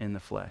Christ in the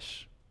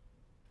flesh.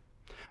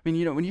 I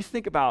mean, when you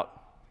think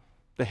about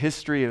the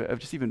history of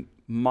just even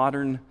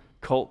modern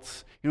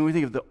cults, when we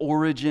think of the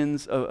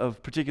origins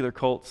of particular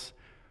cults,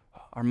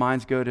 our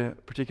minds go to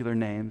particular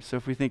names. So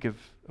if we think of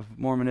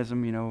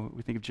Mormonism,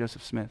 we think of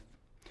Joseph Smith.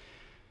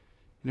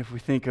 And if we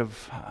think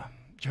of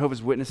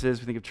Jehovah's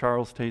Witnesses, we think of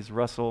Charles Taze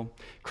Russell.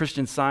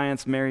 Christian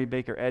Science, Mary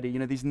Baker Eddy.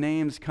 These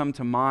names come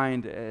to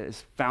mind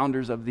as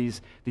founders of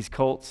these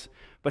cults.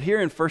 But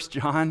here in 1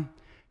 John,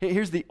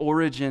 here's the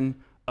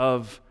origin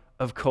of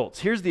cults.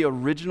 Here's the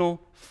original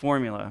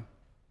formula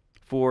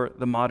for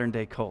the modern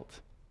day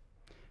cult.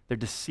 They're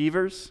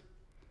deceivers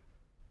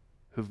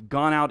who've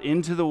gone out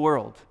into the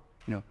world,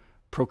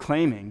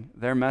 proclaiming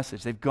their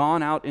message. They've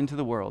gone out into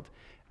the world,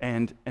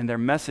 and their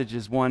message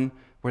is one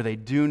where they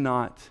do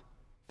not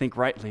think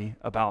rightly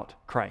about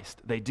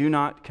Christ. They do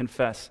not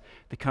confess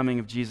the coming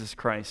of Jesus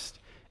Christ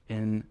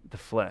in the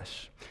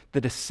flesh.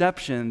 The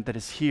deception that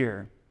is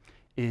here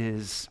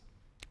is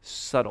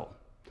subtle.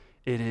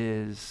 It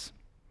is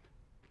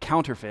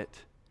counterfeit.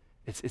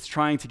 It's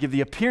trying to give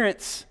the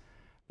appearance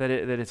that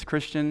it's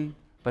Christian,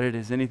 but it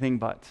is anything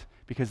but,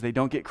 because they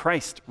don't get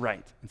Christ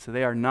right, and so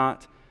they are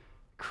not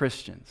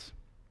Christians.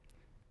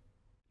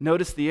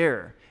 Notice the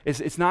error.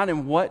 It's not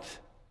in what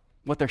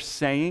they're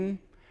saying.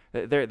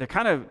 They're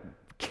kind of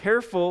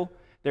careful.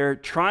 They're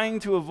trying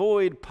to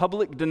avoid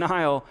public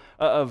denial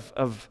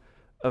of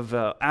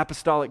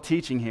apostolic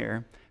teaching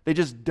here. They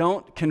just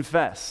don't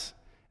confess.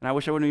 And I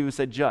wish I wouldn't have even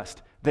said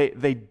just.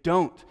 They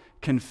don't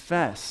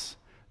confess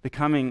the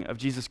coming of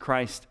Jesus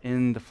Christ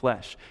in the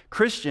flesh.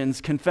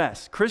 Christians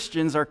confess.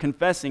 Christians are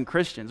confessing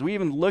Christians. We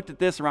even looked at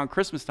this around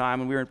Christmas time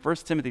when we were in 1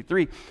 Timothy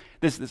 3.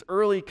 This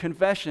early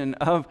confession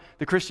of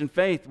the Christian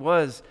faith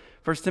was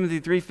 1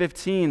 Timothy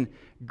 3:15.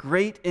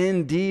 Great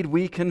indeed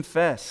we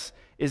confess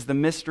is the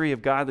mystery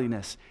of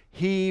godliness.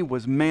 He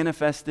was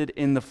manifested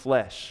in the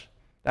flesh.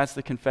 That's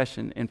the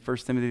confession in 1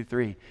 Timothy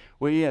 3.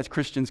 We as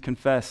Christians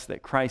confess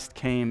that Christ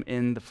came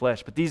in the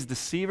flesh. But these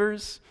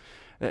deceivers,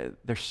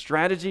 their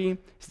strategy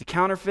is to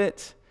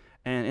counterfeit,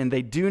 and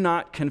they do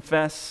not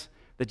confess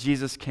that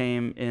Jesus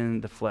came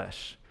in the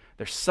flesh.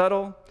 They're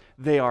subtle,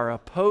 they are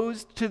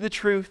opposed to the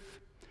truth,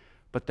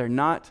 but they're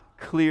not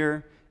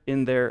clear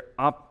in their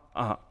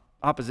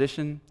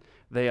opposition.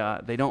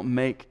 They don't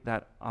make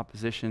that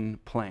opposition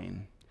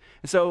plain.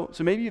 And so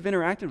maybe you've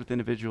interacted with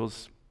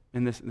individuals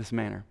in this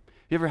manner.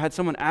 You ever had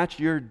someone at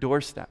your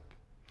doorstep,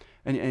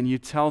 and you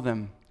tell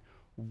them,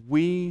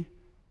 we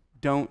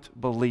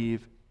don't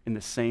believe in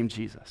the same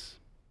Jesus.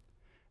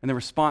 And the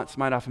response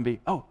might often be,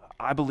 oh,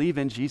 I believe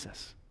in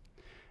Jesus.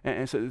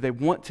 And so they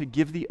want to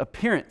give the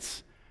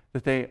appearance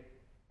that they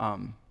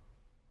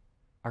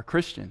are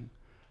Christian,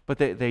 but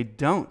they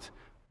don't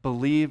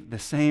believe the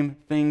same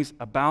things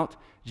about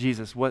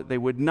Jesus. What they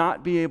would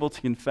not be able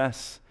to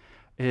confess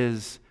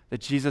is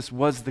that Jesus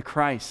was the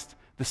Christ,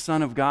 the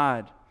Son of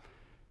God,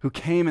 who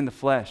came in the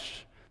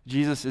flesh.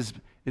 Jesus is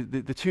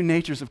the two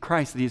natures of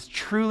Christ, that he is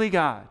truly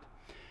God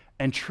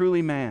and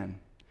truly man.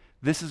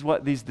 This is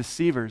what these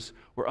deceivers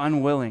were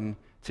unwilling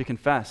to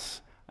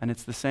confess, and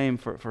it's the same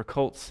for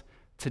cults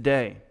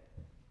today.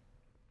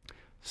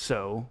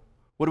 So,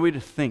 what are we to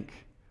think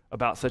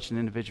about such an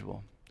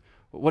individual?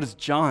 What does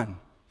John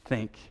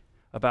think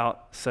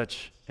about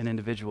such an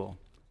individual?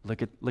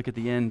 Look at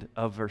the end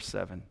of verse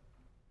 7.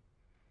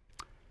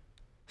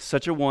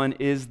 Such a one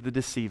is the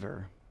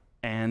deceiver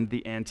and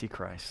the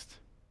Antichrist.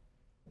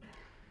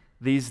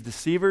 These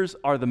deceivers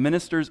are the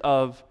ministers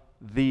of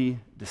the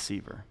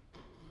deceiver.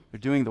 They're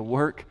doing the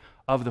work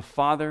of the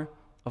father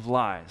of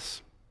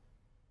lies.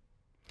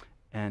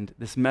 And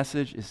this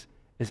message is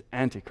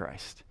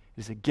Antichrist.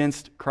 It is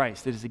against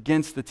Christ. It is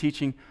against the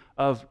teaching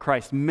of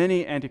Christ.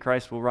 Many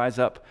Antichrists will rise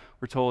up,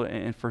 we're told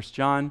in 1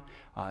 John,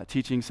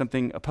 teaching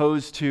something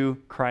opposed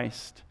to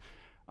Christ.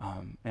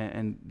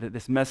 And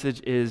this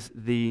message is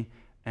the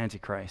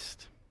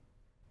Antichrist.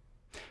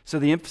 So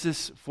the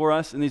emphasis for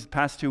us in these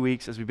past 2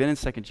 weeks as we've been in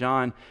 2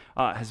 John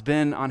has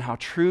been on how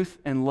truth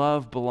and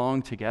love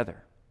belong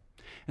together.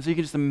 And so you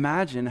can just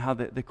imagine how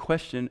the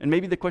question, and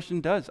maybe the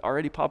question does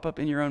already pop up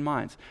in your own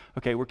minds.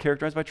 Okay, we're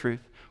characterized by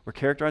truth. We're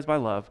characterized by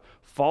love.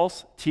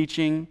 False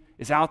teaching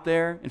is out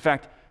there. In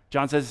fact,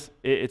 John says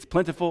it's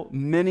plentiful.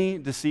 Many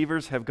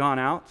deceivers have gone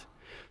out.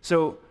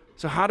 So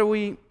how do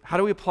we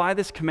apply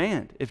this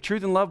command? If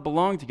truth and love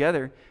belong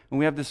together, and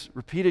we have this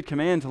repeated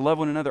command to love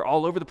one another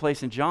all over the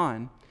place in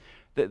John,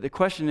 the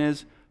question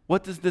is,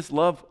 what does this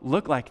love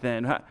look like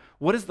then?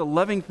 What is the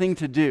loving thing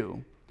to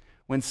do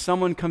when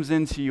someone comes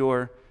into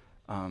your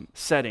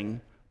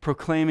setting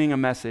proclaiming a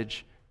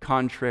message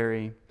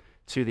contrary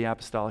to the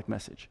apostolic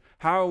message?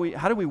 How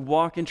do we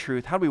walk in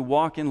truth? How do we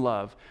walk in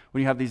love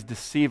when you have these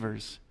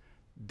deceivers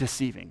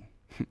deceiving,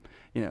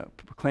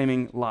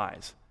 proclaiming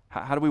lies?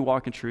 How do we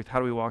walk in truth? How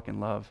do we walk in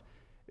love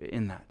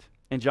in that?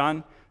 And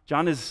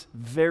John is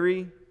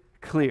very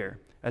clear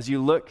as you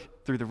look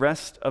through the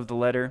rest of the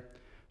letter.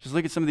 Just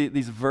look at some of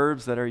these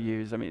verbs that are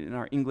used, in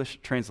our English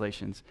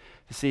translations,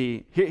 to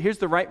see, here's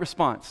the right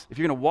response. If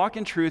you're going to walk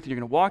in truth, and you're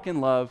going to walk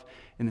in love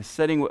in the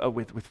setting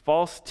with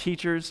false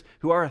teachers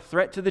who are a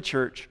threat to the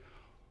church,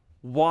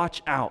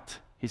 watch out,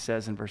 he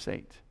says in verse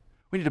 8.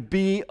 We need to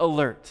be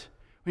alert.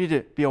 We need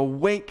to be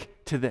awake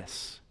to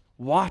this.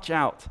 Watch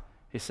out,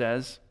 he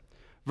says.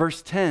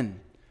 Verse 10,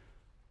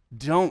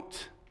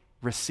 don't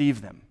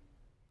receive them.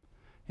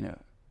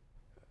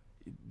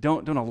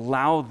 Don't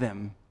allow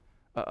them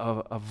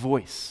a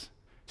voice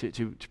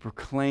to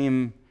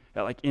proclaim,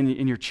 like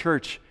in your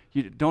church.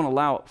 You don't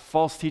allow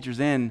false teachers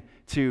in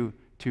to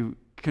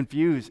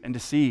confuse and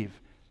deceive.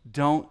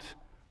 Don't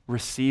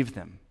receive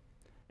them.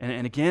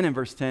 And again in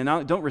verse 10,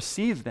 don't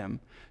receive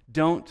them,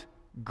 don't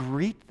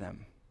greet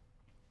them.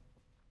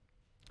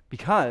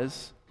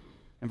 Because,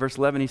 in verse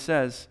 11 he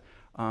says,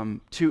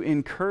 to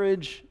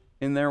encourage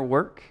in their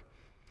work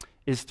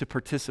is to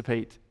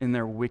participate in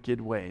their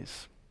wicked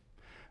ways.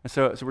 And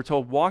so we're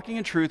told walking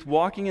in truth,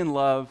 walking in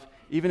love,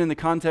 even in the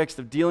context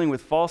of dealing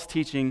with false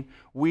teaching,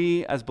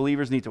 we as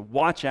believers need to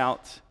watch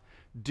out,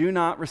 do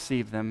not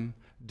receive them,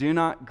 do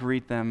not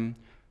greet them.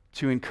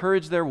 To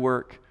encourage their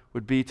work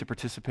would be to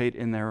participate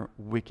in their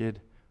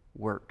wicked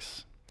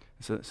works.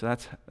 So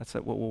that's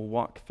what we'll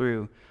walk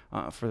through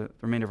for the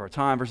remainder of our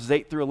time. Verses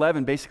 8 through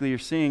 11, basically you're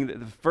seeing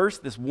that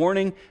first this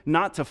warning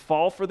not to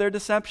fall for their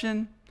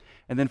deception,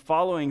 and then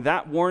following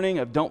that warning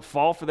of don't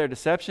fall for their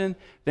deception,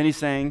 then he's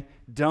saying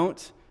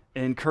don't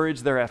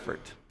encourage their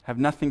effort. Have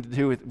nothing to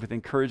do with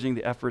encouraging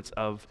the efforts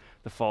of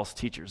the false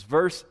teachers.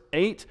 Verse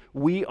 8,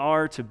 we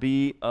are to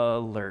be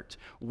alert.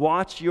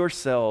 Watch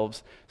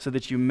yourselves so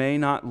that you may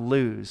not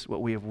lose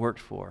what we have worked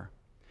for,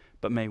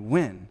 but may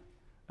win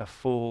a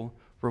full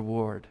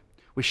reward.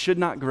 We should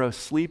not grow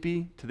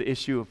sleepy to the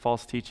issue of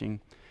false teaching.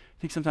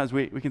 I think sometimes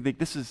we can think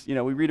this is,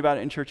 we read about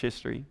it in church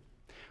history.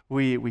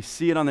 We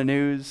see it on the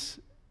news,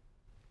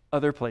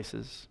 other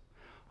places.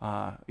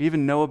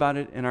 Even know about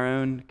it in our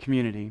own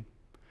community.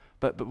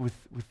 But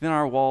within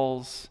our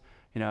walls,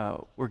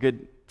 we're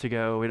good to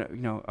go.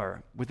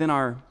 Within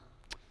our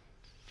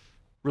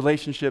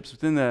relationships,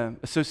 within the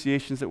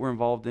associations that we're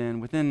involved in,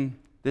 within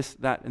this,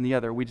 that, and the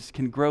other, we just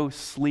can grow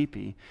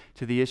sleepy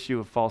to the issue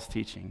of false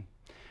teaching.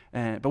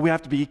 But we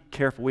have to be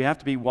careful. We have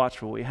to be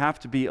watchful. We have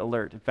to be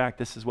alert. In fact,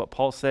 this is what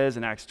Paul says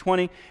in Acts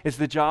 20. It's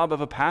the job of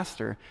a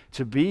pastor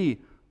to be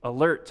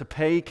alert, to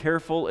pay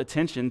careful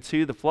attention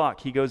to the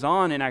flock. He goes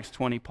on in Acts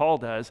 20, Paul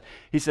does.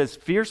 He says,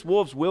 fierce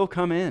wolves will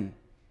come in.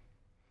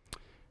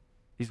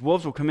 These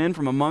wolves will come in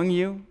from among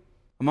you,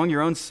 among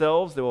your own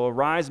selves. There will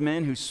arise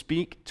men who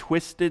speak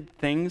twisted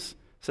things,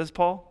 says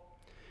Paul,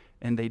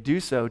 and they do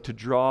so to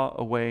draw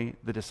away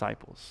the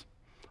disciples.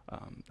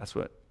 That's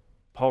what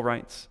Paul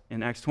writes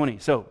in Acts 20.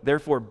 So,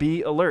 therefore,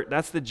 be alert.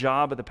 That's the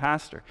job of the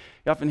pastor.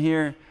 You often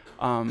hear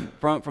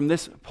from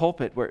this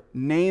pulpit where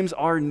names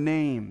are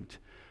named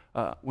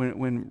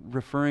when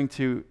referring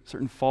to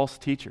certain false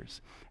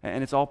teachers.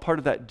 And it's all part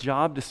of that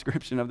job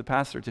description of the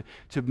pastor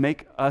to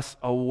make us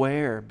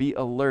aware, be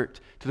alert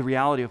to the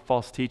reality of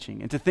false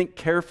teaching, and to think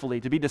carefully,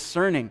 to be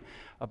discerning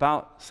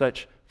about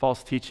such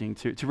false teaching,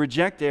 to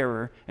reject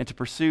error and to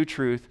pursue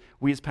truth.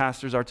 We as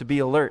pastors are to be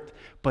alert,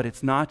 but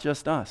it's not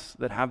just us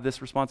that have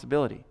this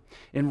responsibility.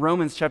 In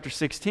Romans chapter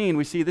 16,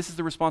 we see this is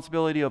the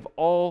responsibility of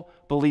all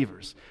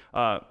believers.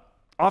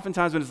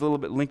 Oftentimes when it's a little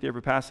bit lengthier of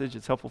a passage,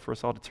 it's helpful for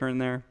us all to turn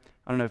there.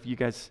 I don't know if you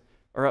guys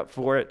are up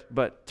for it,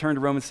 but turn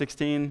to Romans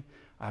 16.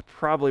 I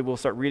probably will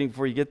start reading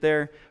before you get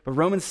there. But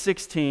Romans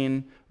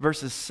 16,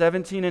 verses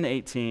 17 and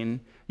 18,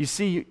 you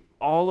see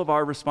all of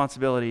our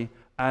responsibility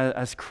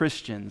as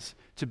Christians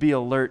to be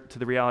alert to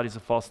the realities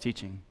of false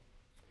teaching.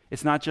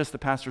 It's not just the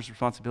pastor's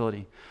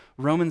responsibility.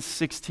 Romans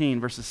 16,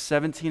 verses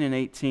 17 and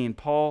 18,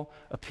 Paul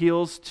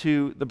appeals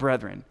to the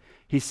brethren.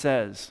 He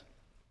says,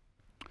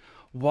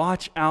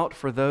 watch out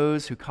for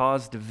those who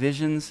cause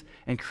divisions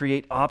and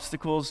create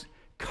obstacles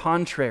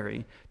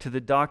contrary to the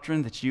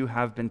doctrine that you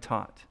have been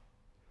taught.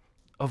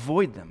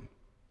 Avoid them,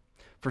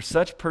 for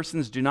such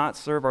persons do not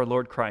serve our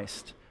Lord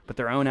Christ, but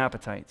their own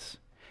appetites.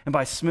 And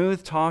by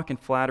smooth talk and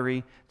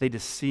flattery, they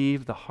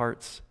deceive the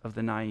hearts of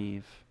the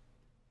naive.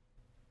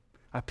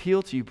 I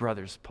appeal to you,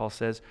 brothers, Paul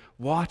says,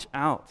 watch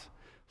out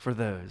for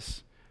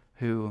those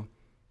who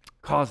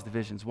cause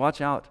divisions.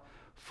 Watch out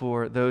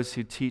for those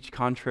who teach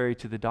contrary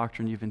to the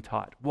doctrine you've been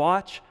taught.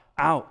 Watch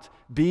out.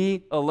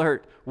 Be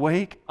alert.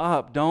 Wake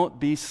up. Don't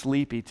be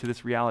sleepy to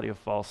this reality of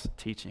false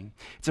teaching.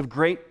 It's of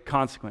great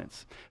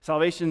consequence.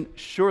 Salvation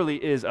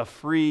surely is a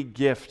free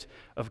gift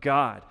of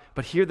God.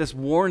 But hear this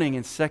warning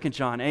in 2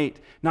 John 8,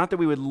 not that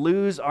we would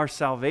lose our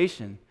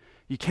salvation.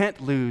 You can't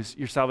lose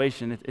your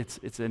salvation.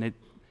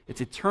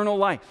 It's eternal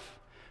life.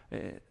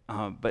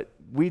 But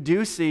we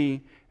do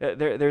see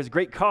there's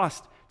great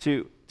cost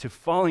to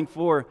falling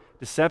for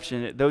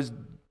deception. Those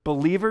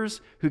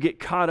believers who get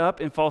caught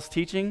up in false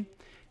teaching,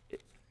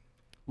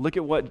 look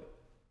at what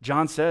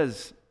John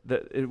says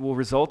that it will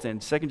result in.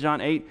 2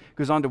 John 8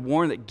 goes on to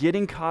warn that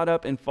getting caught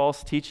up in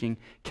false teaching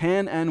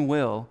can and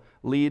will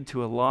lead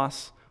to a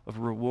loss of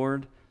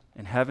reward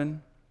in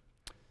heaven.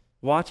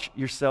 Watch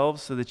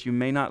yourselves so that you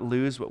may not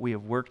lose what we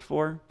have worked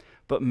for,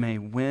 but may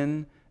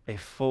win a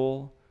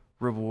full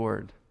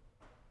reward.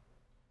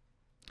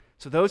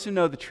 So those who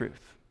know the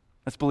truth,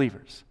 that's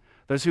believers.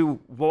 Those who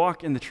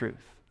walk in the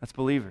truth, that's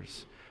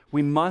believers.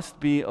 We must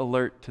be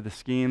alert to the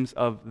schemes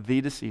of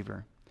the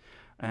deceiver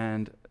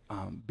and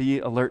be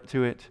alert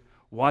to it.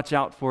 Watch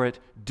out for it.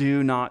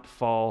 Do not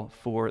fall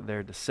for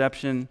their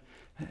deception.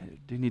 I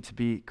do need to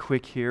be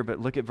quick here, but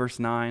look at verse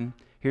 9.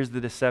 Here's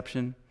the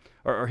deception,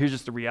 or here's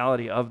just the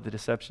reality of the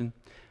deception.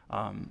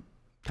 Kind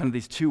of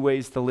these two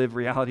ways to live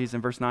realities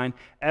in verse 9.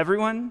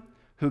 Everyone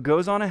who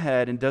goes on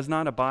ahead and does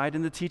not abide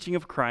in the teaching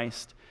of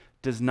Christ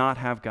does not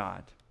have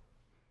God.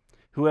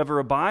 Whoever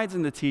abides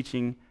in the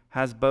teaching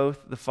has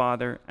both the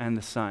Father and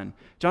the Son.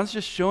 John's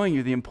just showing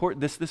you the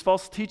importance. This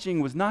false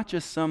teaching was not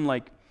just some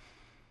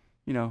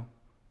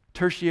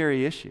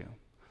tertiary issue.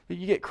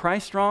 You get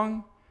Christ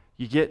wrong,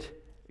 you get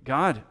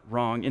God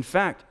wrong. In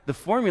fact, the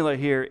formula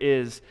here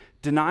is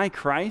deny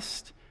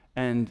Christ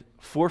and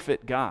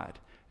forfeit God.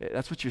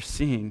 That's what you're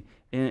seeing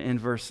in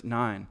verse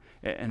 9.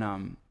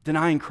 And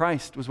denying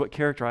Christ was what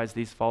characterized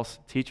these false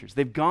teachers.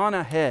 They've gone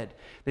ahead.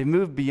 They've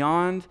moved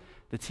beyond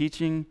the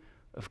teaching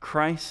of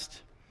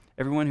Christ.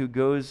 Everyone who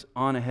goes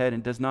on ahead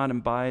and does not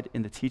abide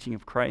in the teaching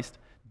of Christ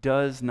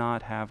does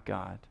not have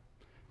God.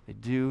 They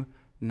do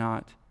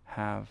not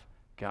have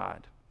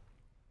God.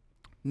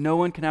 No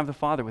one can have the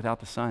Father without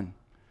the Son.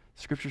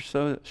 Scriptures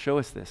show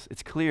us this.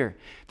 It's clear.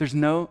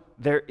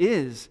 There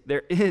is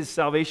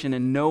salvation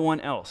in no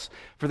one else,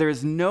 for there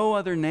is no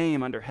other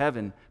name under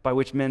heaven by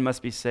which men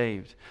must be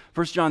saved.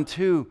 1 John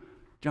 2,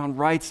 John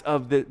writes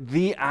of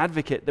the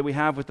advocate that we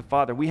have with the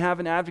Father. We have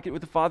an advocate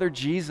with the Father,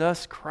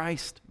 Jesus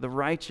Christ, the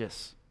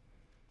righteous.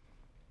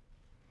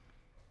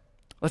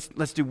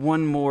 Let's do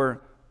one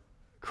more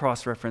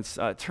cross-reference.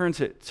 Turn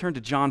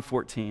to John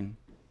 14.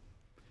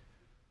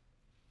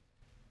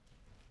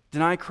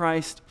 Deny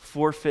Christ,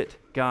 forfeit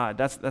God.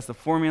 That's the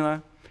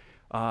formula.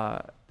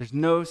 There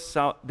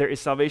is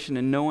salvation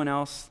in no one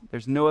else.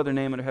 There's no other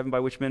name under heaven by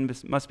which men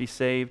must be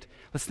saved.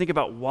 Let's think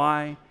about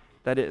why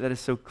that is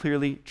so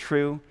clearly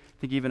true.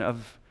 Think even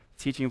of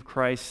the teaching of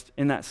Christ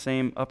in that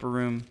same upper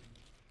room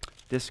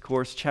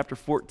discourse. Chapter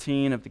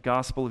 14 of the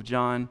Gospel of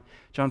John.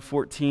 John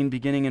 14,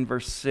 beginning in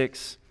verse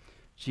 6,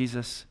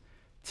 Jesus'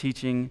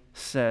 teaching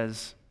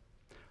says,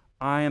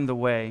 I am the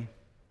way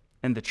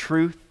and the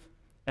truth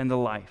and the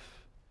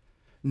life.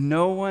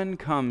 No one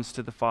comes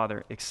to the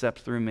Father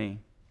except through me.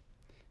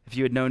 If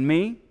you had known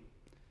me,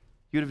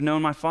 you would have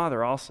known my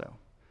Father also.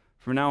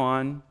 From now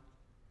on,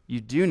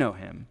 you do know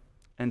him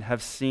and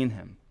have seen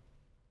him.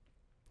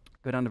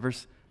 Go down to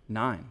verse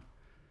 9.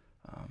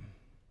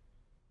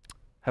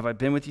 Have I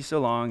been with you so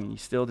long, and you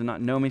still do not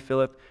know me,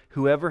 Philip?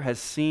 Whoever has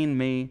seen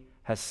me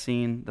has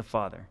seen the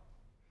Father.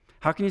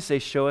 How can you say,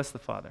 show us the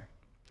Father?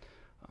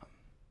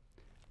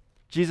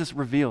 Jesus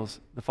reveals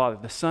the Father.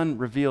 The Son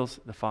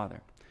reveals the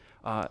Father.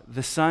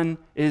 The Son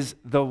is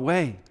the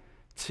way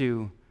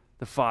to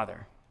the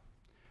Father.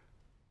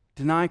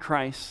 Deny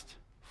Christ,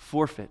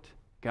 forfeit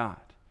God.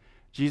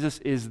 Jesus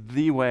is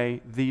the way,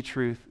 the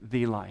truth,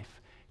 the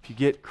life. If you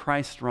get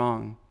Christ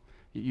wrong,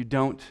 you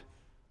don't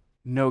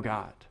know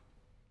God.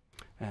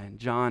 And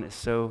John is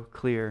so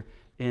clear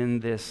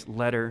in this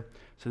letter.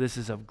 So this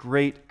is of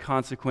great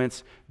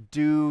consequence.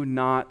 Do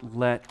not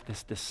let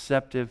this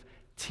deceptive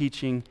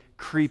teaching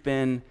creep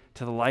in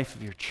to the life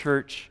of your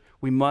church.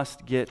 We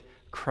must get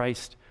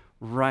Christ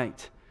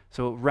right.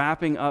 So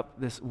wrapping up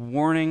this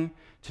warning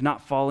to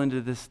not fall into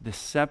this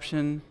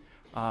deception,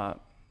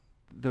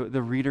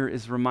 the reader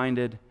is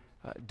reminded,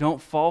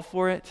 don't fall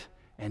for it,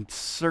 and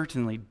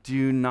certainly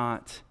do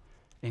not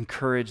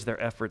encourage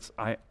their efforts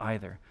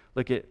either.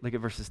 Look at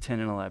verses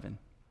 10 and 11.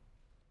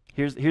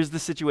 Here's the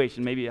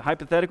situation, maybe a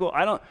hypothetical.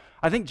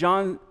 I think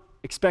John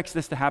expects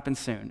this to happen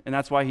soon, and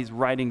that's why he's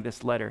writing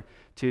this letter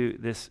to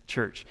this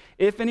church.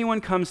 If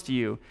anyone comes to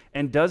you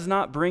and does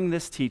not bring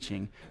this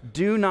teaching,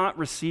 do not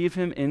receive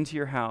him into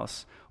your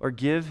house or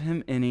give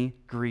him any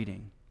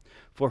greeting.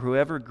 For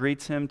whoever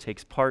greets him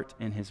takes part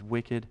in his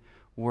wicked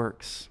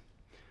works.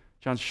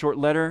 John's short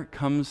letter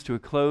comes to a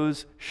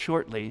close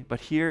shortly, but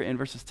here in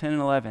verses 10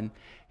 and 11,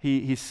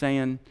 he's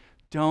saying,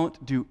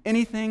 don't do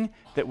anything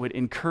that would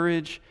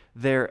encourage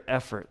their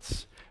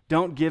efforts.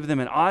 Don't give them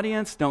an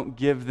audience. Don't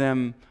give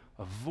them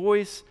a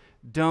voice.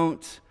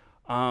 Don't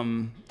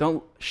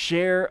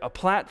share a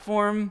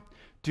platform.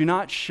 Do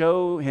not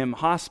show him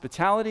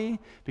hospitality,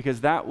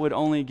 because that would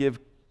only give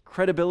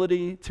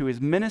credibility to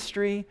his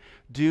ministry.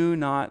 Do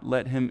not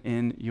let him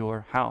in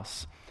your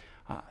house.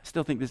 I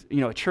still think this,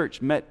 a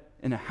church met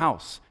in a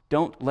house.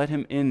 Don't let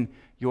him in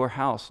your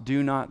house.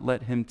 Do not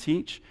let him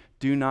teach.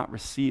 Do not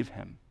receive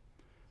him.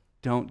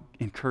 Don't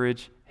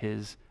encourage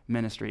his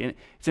ministry. And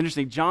it's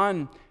interesting,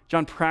 John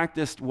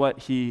practiced what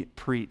he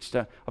preached.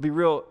 I'll be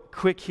real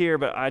quick here,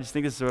 but I just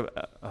think this is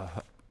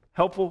a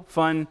helpful,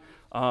 fun,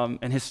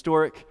 and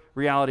historic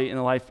reality in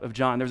the life of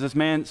John. There was this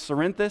man,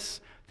 Cerinthus.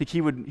 I think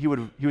he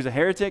was a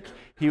heretic.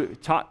 He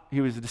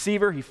was a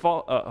deceiver.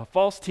 A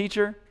false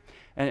teacher,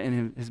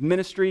 and his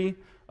ministry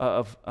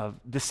of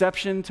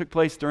deception took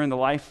place during the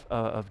life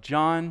of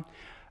John.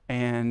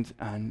 And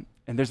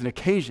there's an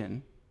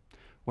occasion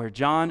where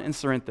John and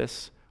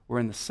Cerinthus were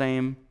in the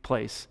same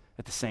place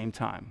at the same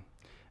time.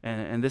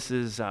 And this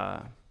is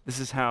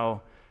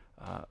how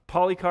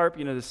Polycarp,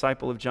 the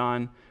disciple of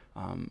John,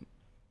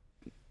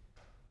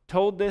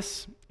 told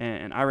this,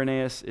 and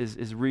Irenaeus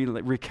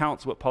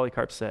recounts what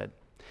Polycarp said.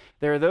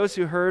 There are those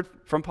who heard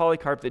from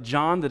Polycarp that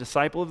John, the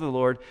disciple of the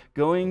Lord,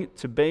 going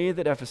to bathe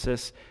at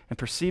Ephesus and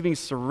perceiving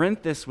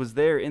Cerinthus was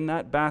there in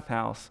that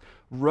bathhouse,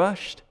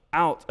 rushed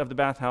out of the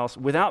bathhouse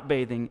without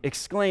bathing,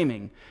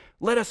 exclaiming,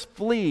 "Let us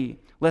flee,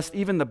 lest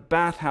even the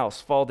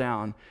bathhouse fall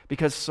down,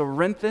 because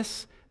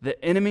Cerinthus,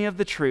 the enemy of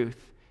the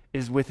truth,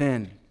 is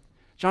within."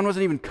 John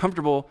wasn't even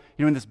comfortable,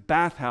 in this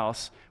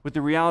bathhouse with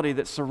the reality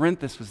that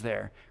Cerinthus was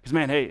there.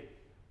 Because,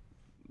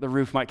 the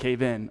roof might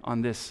cave in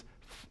on this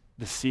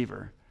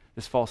deceiver,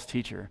 this false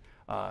teacher.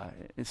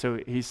 And so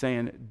he's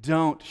saying,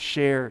 don't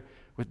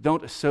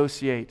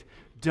associate,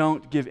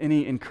 don't give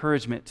any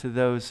encouragement to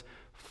those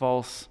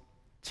false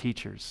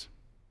teachers.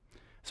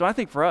 So I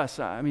think for us,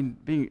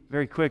 being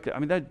very quick,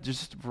 that's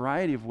just a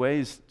variety of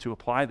ways to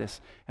apply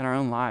this in our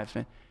own lives.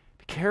 Man,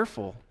 be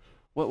careful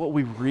what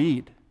we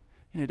read.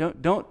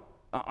 Don't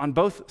on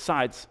both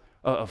sides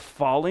of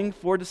falling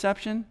for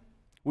deception,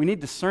 we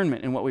need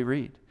discernment in what we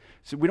read.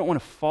 So we don't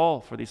want to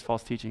fall for these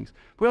false teachings.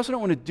 But we also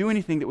don't want to do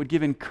anything that would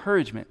give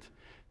encouragement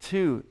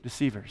to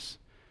deceivers.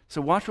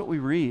 So watch what we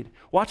read.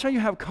 Watch how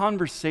you have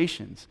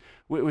conversations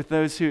with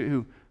those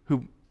who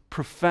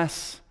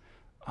profess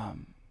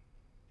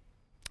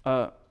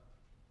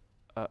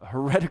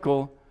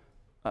heretical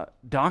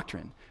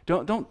doctrine.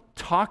 Don't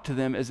talk to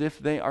them as if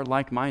they are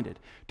like-minded.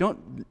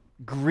 Don't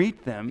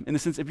greet them in the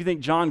sense, if you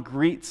think John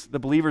greets the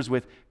believers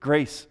with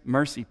grace,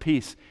 mercy,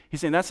 peace, he's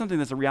saying that's something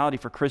that's a reality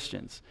for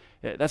Christians.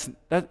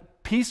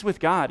 That peace with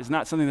God is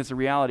not something that's a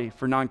reality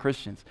for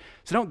non-Christians.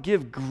 So don't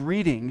give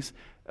greetings,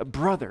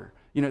 brother,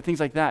 things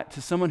like that,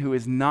 to someone who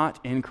is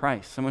not in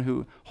Christ, someone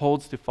who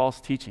holds to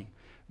false teaching.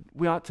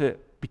 We ought to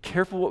be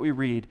careful what we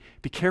read,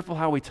 be careful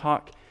how we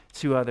talk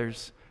to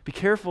others, be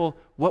careful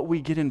what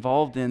we get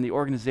involved in, the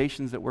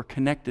organizations that we're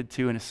connected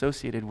to and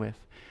associated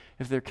with,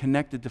 if they're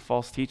connected to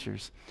false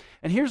teachers.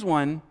 And here's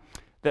one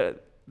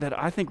that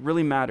I think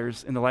really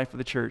matters in the life of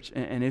the church,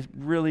 and it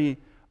really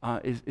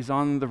is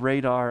on the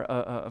radar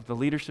of the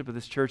leadership of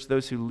this church,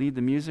 those who lead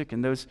the music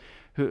and those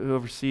who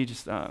oversee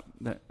just as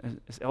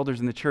elders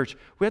in the church.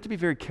 We have to be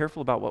very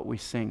careful about what we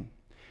sing,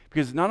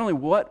 because not only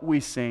what we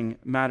sing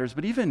matters,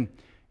 but even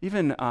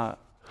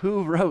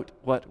who wrote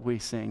what we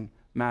sing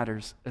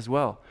matters as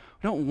well.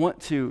 We don't want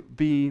to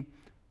be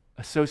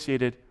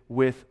associated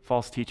with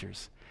false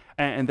teachers.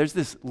 And there's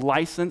this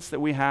license that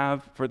we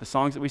have for the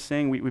songs that we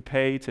sing. We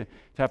pay to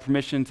have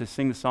permission to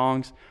sing the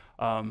songs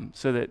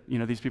so that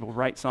these people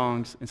write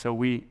songs. And so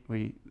we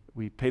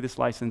pay this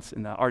license,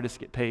 and the artists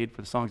get paid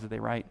for the songs that they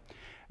write.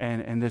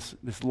 And this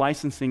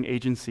licensing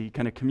agency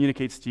kind of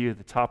communicates to you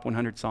the top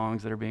 100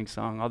 songs that are being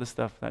sung, all this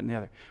stuff, that and the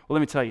other. Well,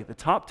 let me tell you, the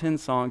top 10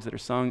 songs that are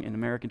sung in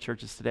American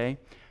churches today,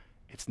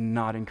 it's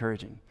not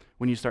encouraging.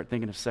 When you start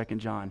thinking of 2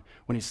 John,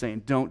 when he's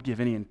saying don't give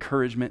any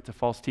encouragement to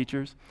false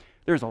teachers,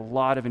 there's a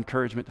lot of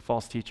encouragement to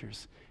false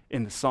teachers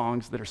in the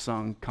songs that are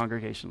sung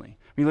congregationally.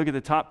 When you look at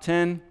the top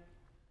 10,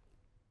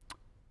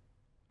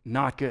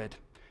 not good.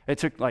 It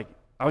took I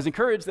was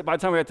encouraged that by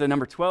the time we got to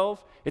number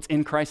 12, it's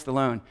in Christ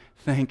alone.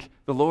 Thank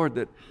the Lord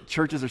that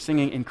churches are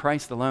singing in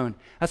Christ alone.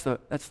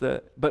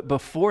 But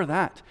before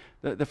that,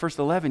 the first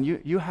 11,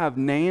 you have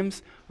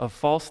names of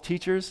false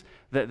teachers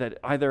that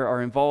either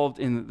are involved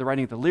in the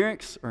writing of the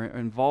lyrics or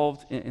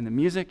involved in the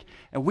music,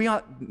 and we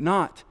ought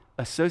not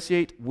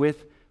associate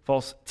with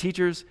false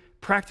teachers.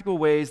 Practical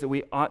ways that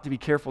we ought to be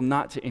careful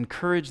not to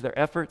encourage their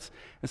efforts,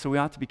 and so we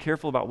ought to be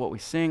careful about what we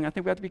sing. I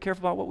think we have to be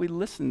careful about what we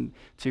listen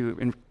to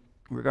in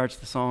regards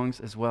to the songs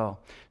as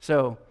well.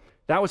 So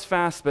that was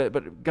fast,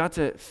 but got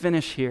to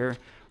finish here.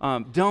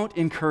 Don't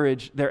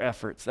encourage their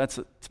efforts. That's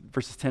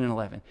verses 10 and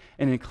 11.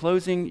 And in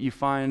closing, you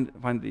find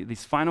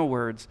these final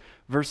words,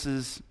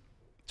 verses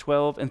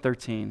 12 and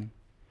 13.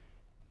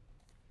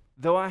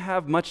 though I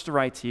have much to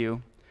write to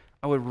you,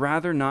 I would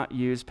rather not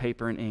use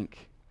paper and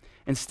ink.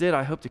 Instead,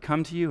 I hope to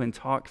come to you and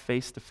talk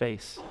face to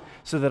face,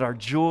 so that our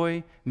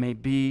joy may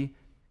be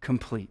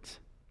complete.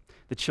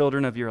 The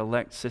children of your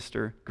elect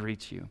sister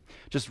greet you.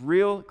 Just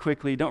real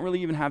quickly, don't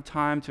really even have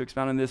time to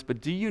expound on this,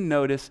 but do you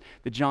notice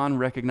that John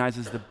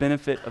recognizes the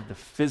benefit of the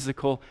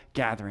physical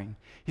gathering?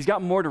 He's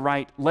got more to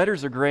write.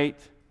 Letters are great,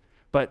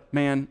 but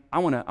man, I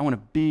want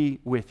to be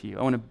with you.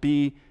 I want to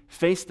be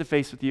face to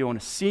face with you. I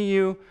want to see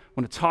you.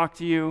 I want to talk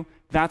to you.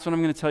 That's what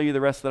I'm going to tell you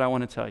the rest that I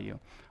want to tell you.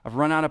 I've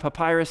run out of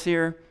papyrus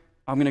here.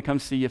 I'm going to come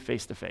see you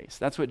face to face.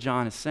 That's what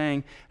John is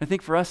saying. And I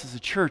think for us as a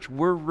church,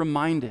 we're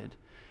reminded,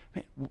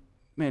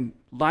 man,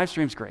 live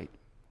stream's great.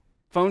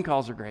 Phone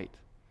calls are great.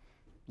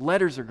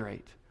 Letters are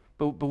great.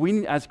 But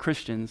we as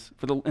Christians,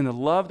 in the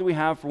love that we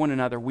have for one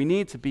another, we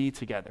need to be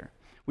together.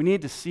 We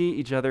need to see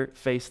each other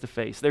face to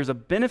face. There's a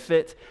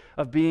benefit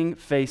of being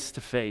face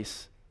to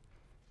face,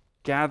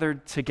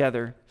 gathered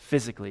together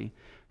physically,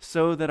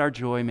 so that our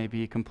joy may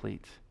be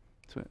complete.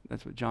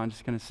 That's what John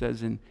just kind of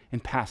says in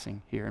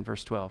passing here in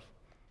verse 12.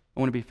 I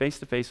want to be face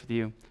to face with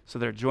you so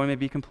that our joy may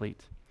be complete.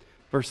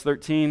 Verse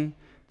 13,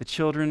 the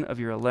children of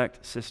your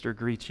elect sister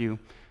greet you.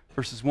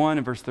 Verses 1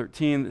 and verse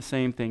 13, the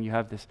same thing. You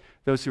have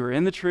those who are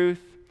in the truth,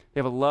 they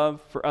have a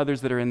love for others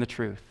that are in the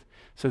truth.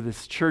 So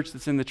this church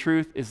that's in the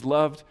truth is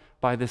loved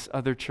by this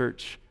other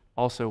church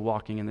also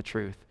walking in the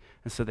truth.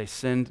 And so they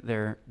send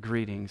their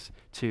greetings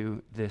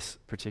to this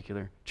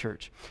particular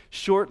church.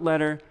 Short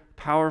letter,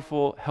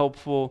 powerful,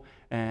 helpful,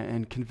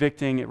 and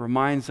convicting. It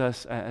reminds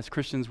us as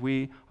Christians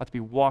we ought to be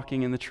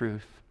walking in the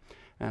truth.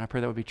 And I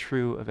pray that would be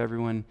true of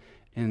everyone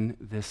in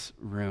this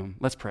room.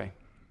 Let's pray.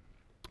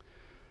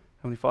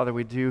 Heavenly Father,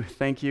 we do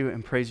thank you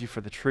and praise you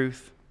for the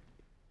truth.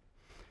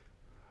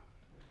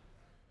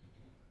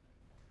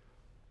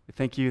 We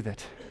thank you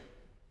that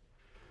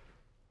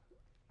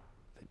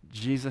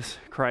Jesus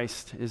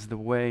Christ is the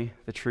way,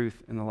 the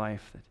truth, and the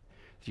life.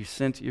 That you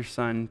sent your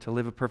Son to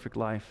live a perfect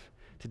life,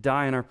 to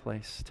die in our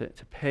place,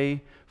 to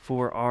pay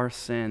for our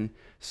sin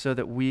so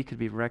that we could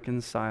be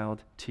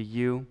reconciled to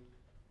you.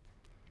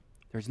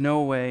 There's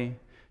no way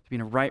to be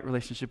in a right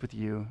relationship with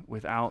you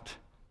without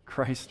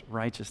Christ's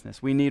righteousness.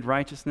 We need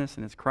righteousness,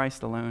 and it's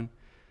Christ alone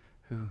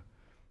who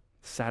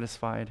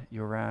satisfied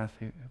your wrath,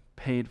 who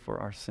paid for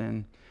our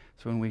sin.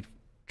 So when we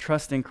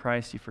trust in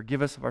Christ, you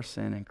forgive us of our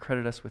sin and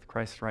credit us with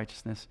Christ's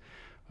righteousness.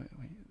 We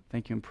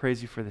thank you and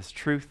praise you for this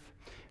truth.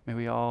 May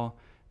we all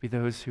be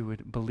those who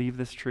would believe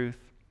this truth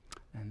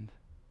and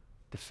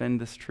defend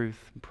this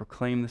truth and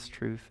proclaim this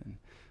truth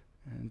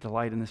and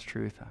delight in this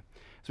truth.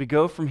 As we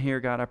go from here,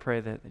 God, I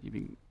pray that you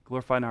be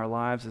glorified in our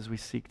lives as we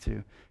seek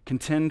to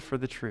contend for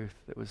the truth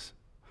that was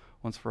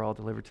once for all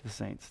delivered to the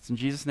saints. It's in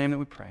Jesus' name that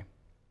we pray.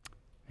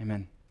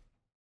 Amen.